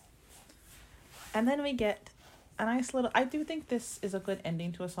 And then we get a nice little, I do think this is a good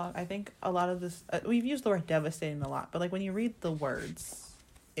ending to a song. I think a lot of this, we've used the word devastating a lot, but like when you read the words,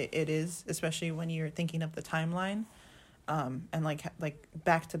 it is, especially when you're thinking of the timeline, and like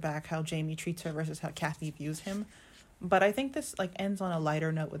back to back, how Jamie treats her versus how Kathy views him. But I think this like ends on a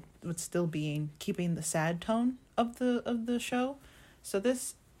lighter note with still being keeping the sad tone of the show. So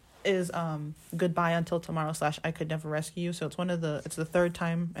this is Goodbye Until Tomorrow / I Could Never Rescue You. So it's the third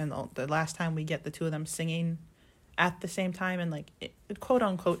time and the last time we get the two of them singing at the same time and like quote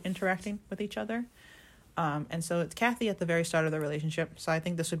unquote interacting with each other. And so it's Kathy at the very start of the relationship. So I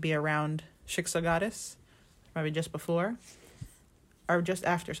think this would be around Shiksa Goddess, probably just before. Or just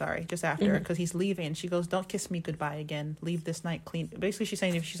after, because he's leaving. She goes, don't kiss me goodbye again. Leave this night clean. Basically, she's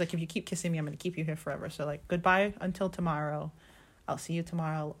saying, if you keep kissing me, I'm going to keep you here forever. So, like, goodbye until tomorrow. I'll see you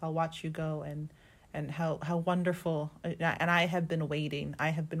tomorrow. I'll watch you go. And how wonderful. And I have been waiting.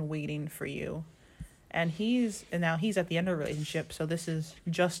 I have been waiting for you. And now he's at the end of the relationship. So this is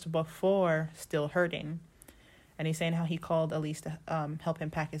just before Still Hurting. And he's saying how he called Elise to help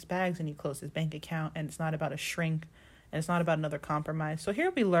him pack his bags, and he closed his bank account. And it's not about a shrink. And it's not about another compromise. So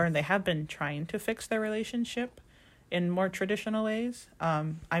here we learn they have been trying to fix their relationship in more traditional ways.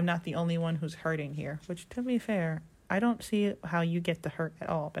 I'm not the only one who's hurting here, which, to be fair, I don't see how you get to hurt at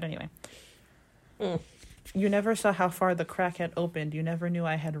all. But anyway. You never saw how far the crack had opened. You never knew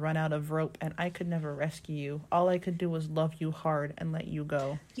I had run out of rope, and I could never rescue you. All I could do was love you hard and let you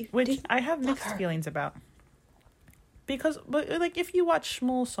go. Which I have mixed feelings about. Because, but like, if you watch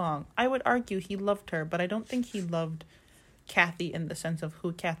Shmuel's song, I would argue he loved her, but I don't think he loved Kathy in the sense of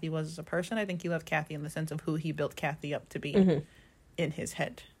who Kathy was as a person. I think he loved Kathy in the sense of who he built Kathy up to be in his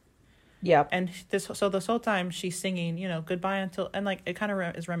head. Yeah. And this whole time she's singing, goodbye until, and like it kind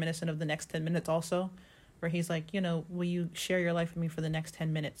of is reminiscent of the next 10 minutes also, where he's like, will you share your life with me for the next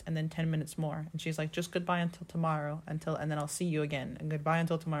 10 minutes and then 10 minutes more? And she's like, just goodbye until tomorrow, and then I'll see you again, and goodbye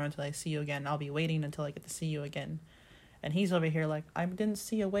until tomorrow until I see you again. I'll be waiting until I get to see you again. And he's over here like, I didn't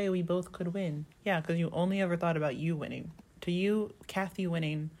see a way we both could win. Yeah, because you only ever thought about you winning. To you, Kathy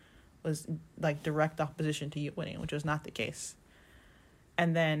winning was like direct opposition to you winning, which was not the case.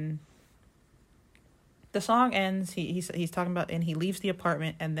 And then the song ends. He's talking about, and he leaves the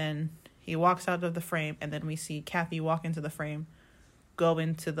apartment, and then he walks out of the frame, and then we see Kathy walk into the frame, go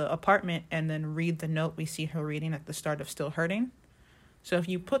into the apartment, and then read the note we see her reading at the start of Still Hurting. So if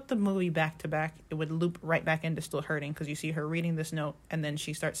you put the movie back to back, it would loop right back into Still Hurting, because you see her reading this note, and then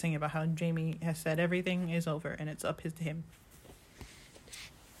she starts singing about how Jamie has said everything is over and it's up to him.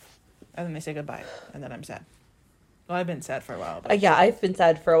 And then they say goodbye, and then I'm sad. Well, I've been sad for a while. But Yeah, I've been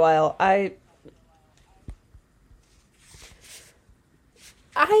sad for a while. I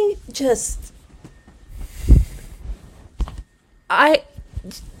just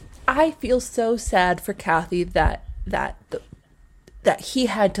I feel so sad for Kathy that he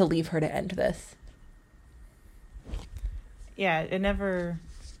had to leave her to end this. Yeah, it never.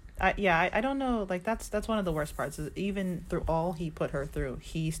 I don't know. Like that's one of the worst parts. Is even through all he put her through,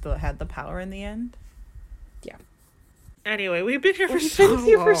 he still had the power in the end. Yeah. Anyway, we've been here for We've so been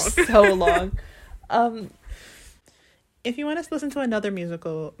here for long. so long. If you want us to listen to another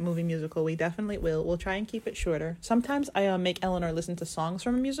movie musical, we definitely will. We'll try and keep it shorter. Sometimes I make Eleanor listen to songs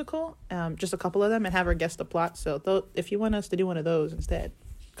from a musical, just a couple of them, and have her guess the plot. So if you want us to do one of those instead,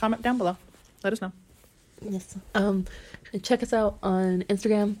 comment down below. Let us know. Yes. Check us out on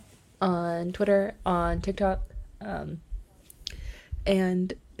Instagram, on Twitter, on TikTok.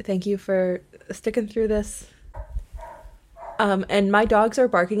 And thank you for sticking through this. And my dogs are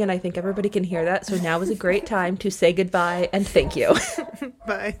barking, and I think everybody can hear that. So now is a great time to say goodbye and thank you.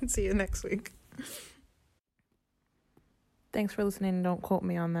 Bye. See you next week. Thanks for listening. Don't quote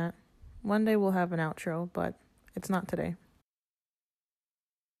me on that. One day we'll have an outro, but it's not today.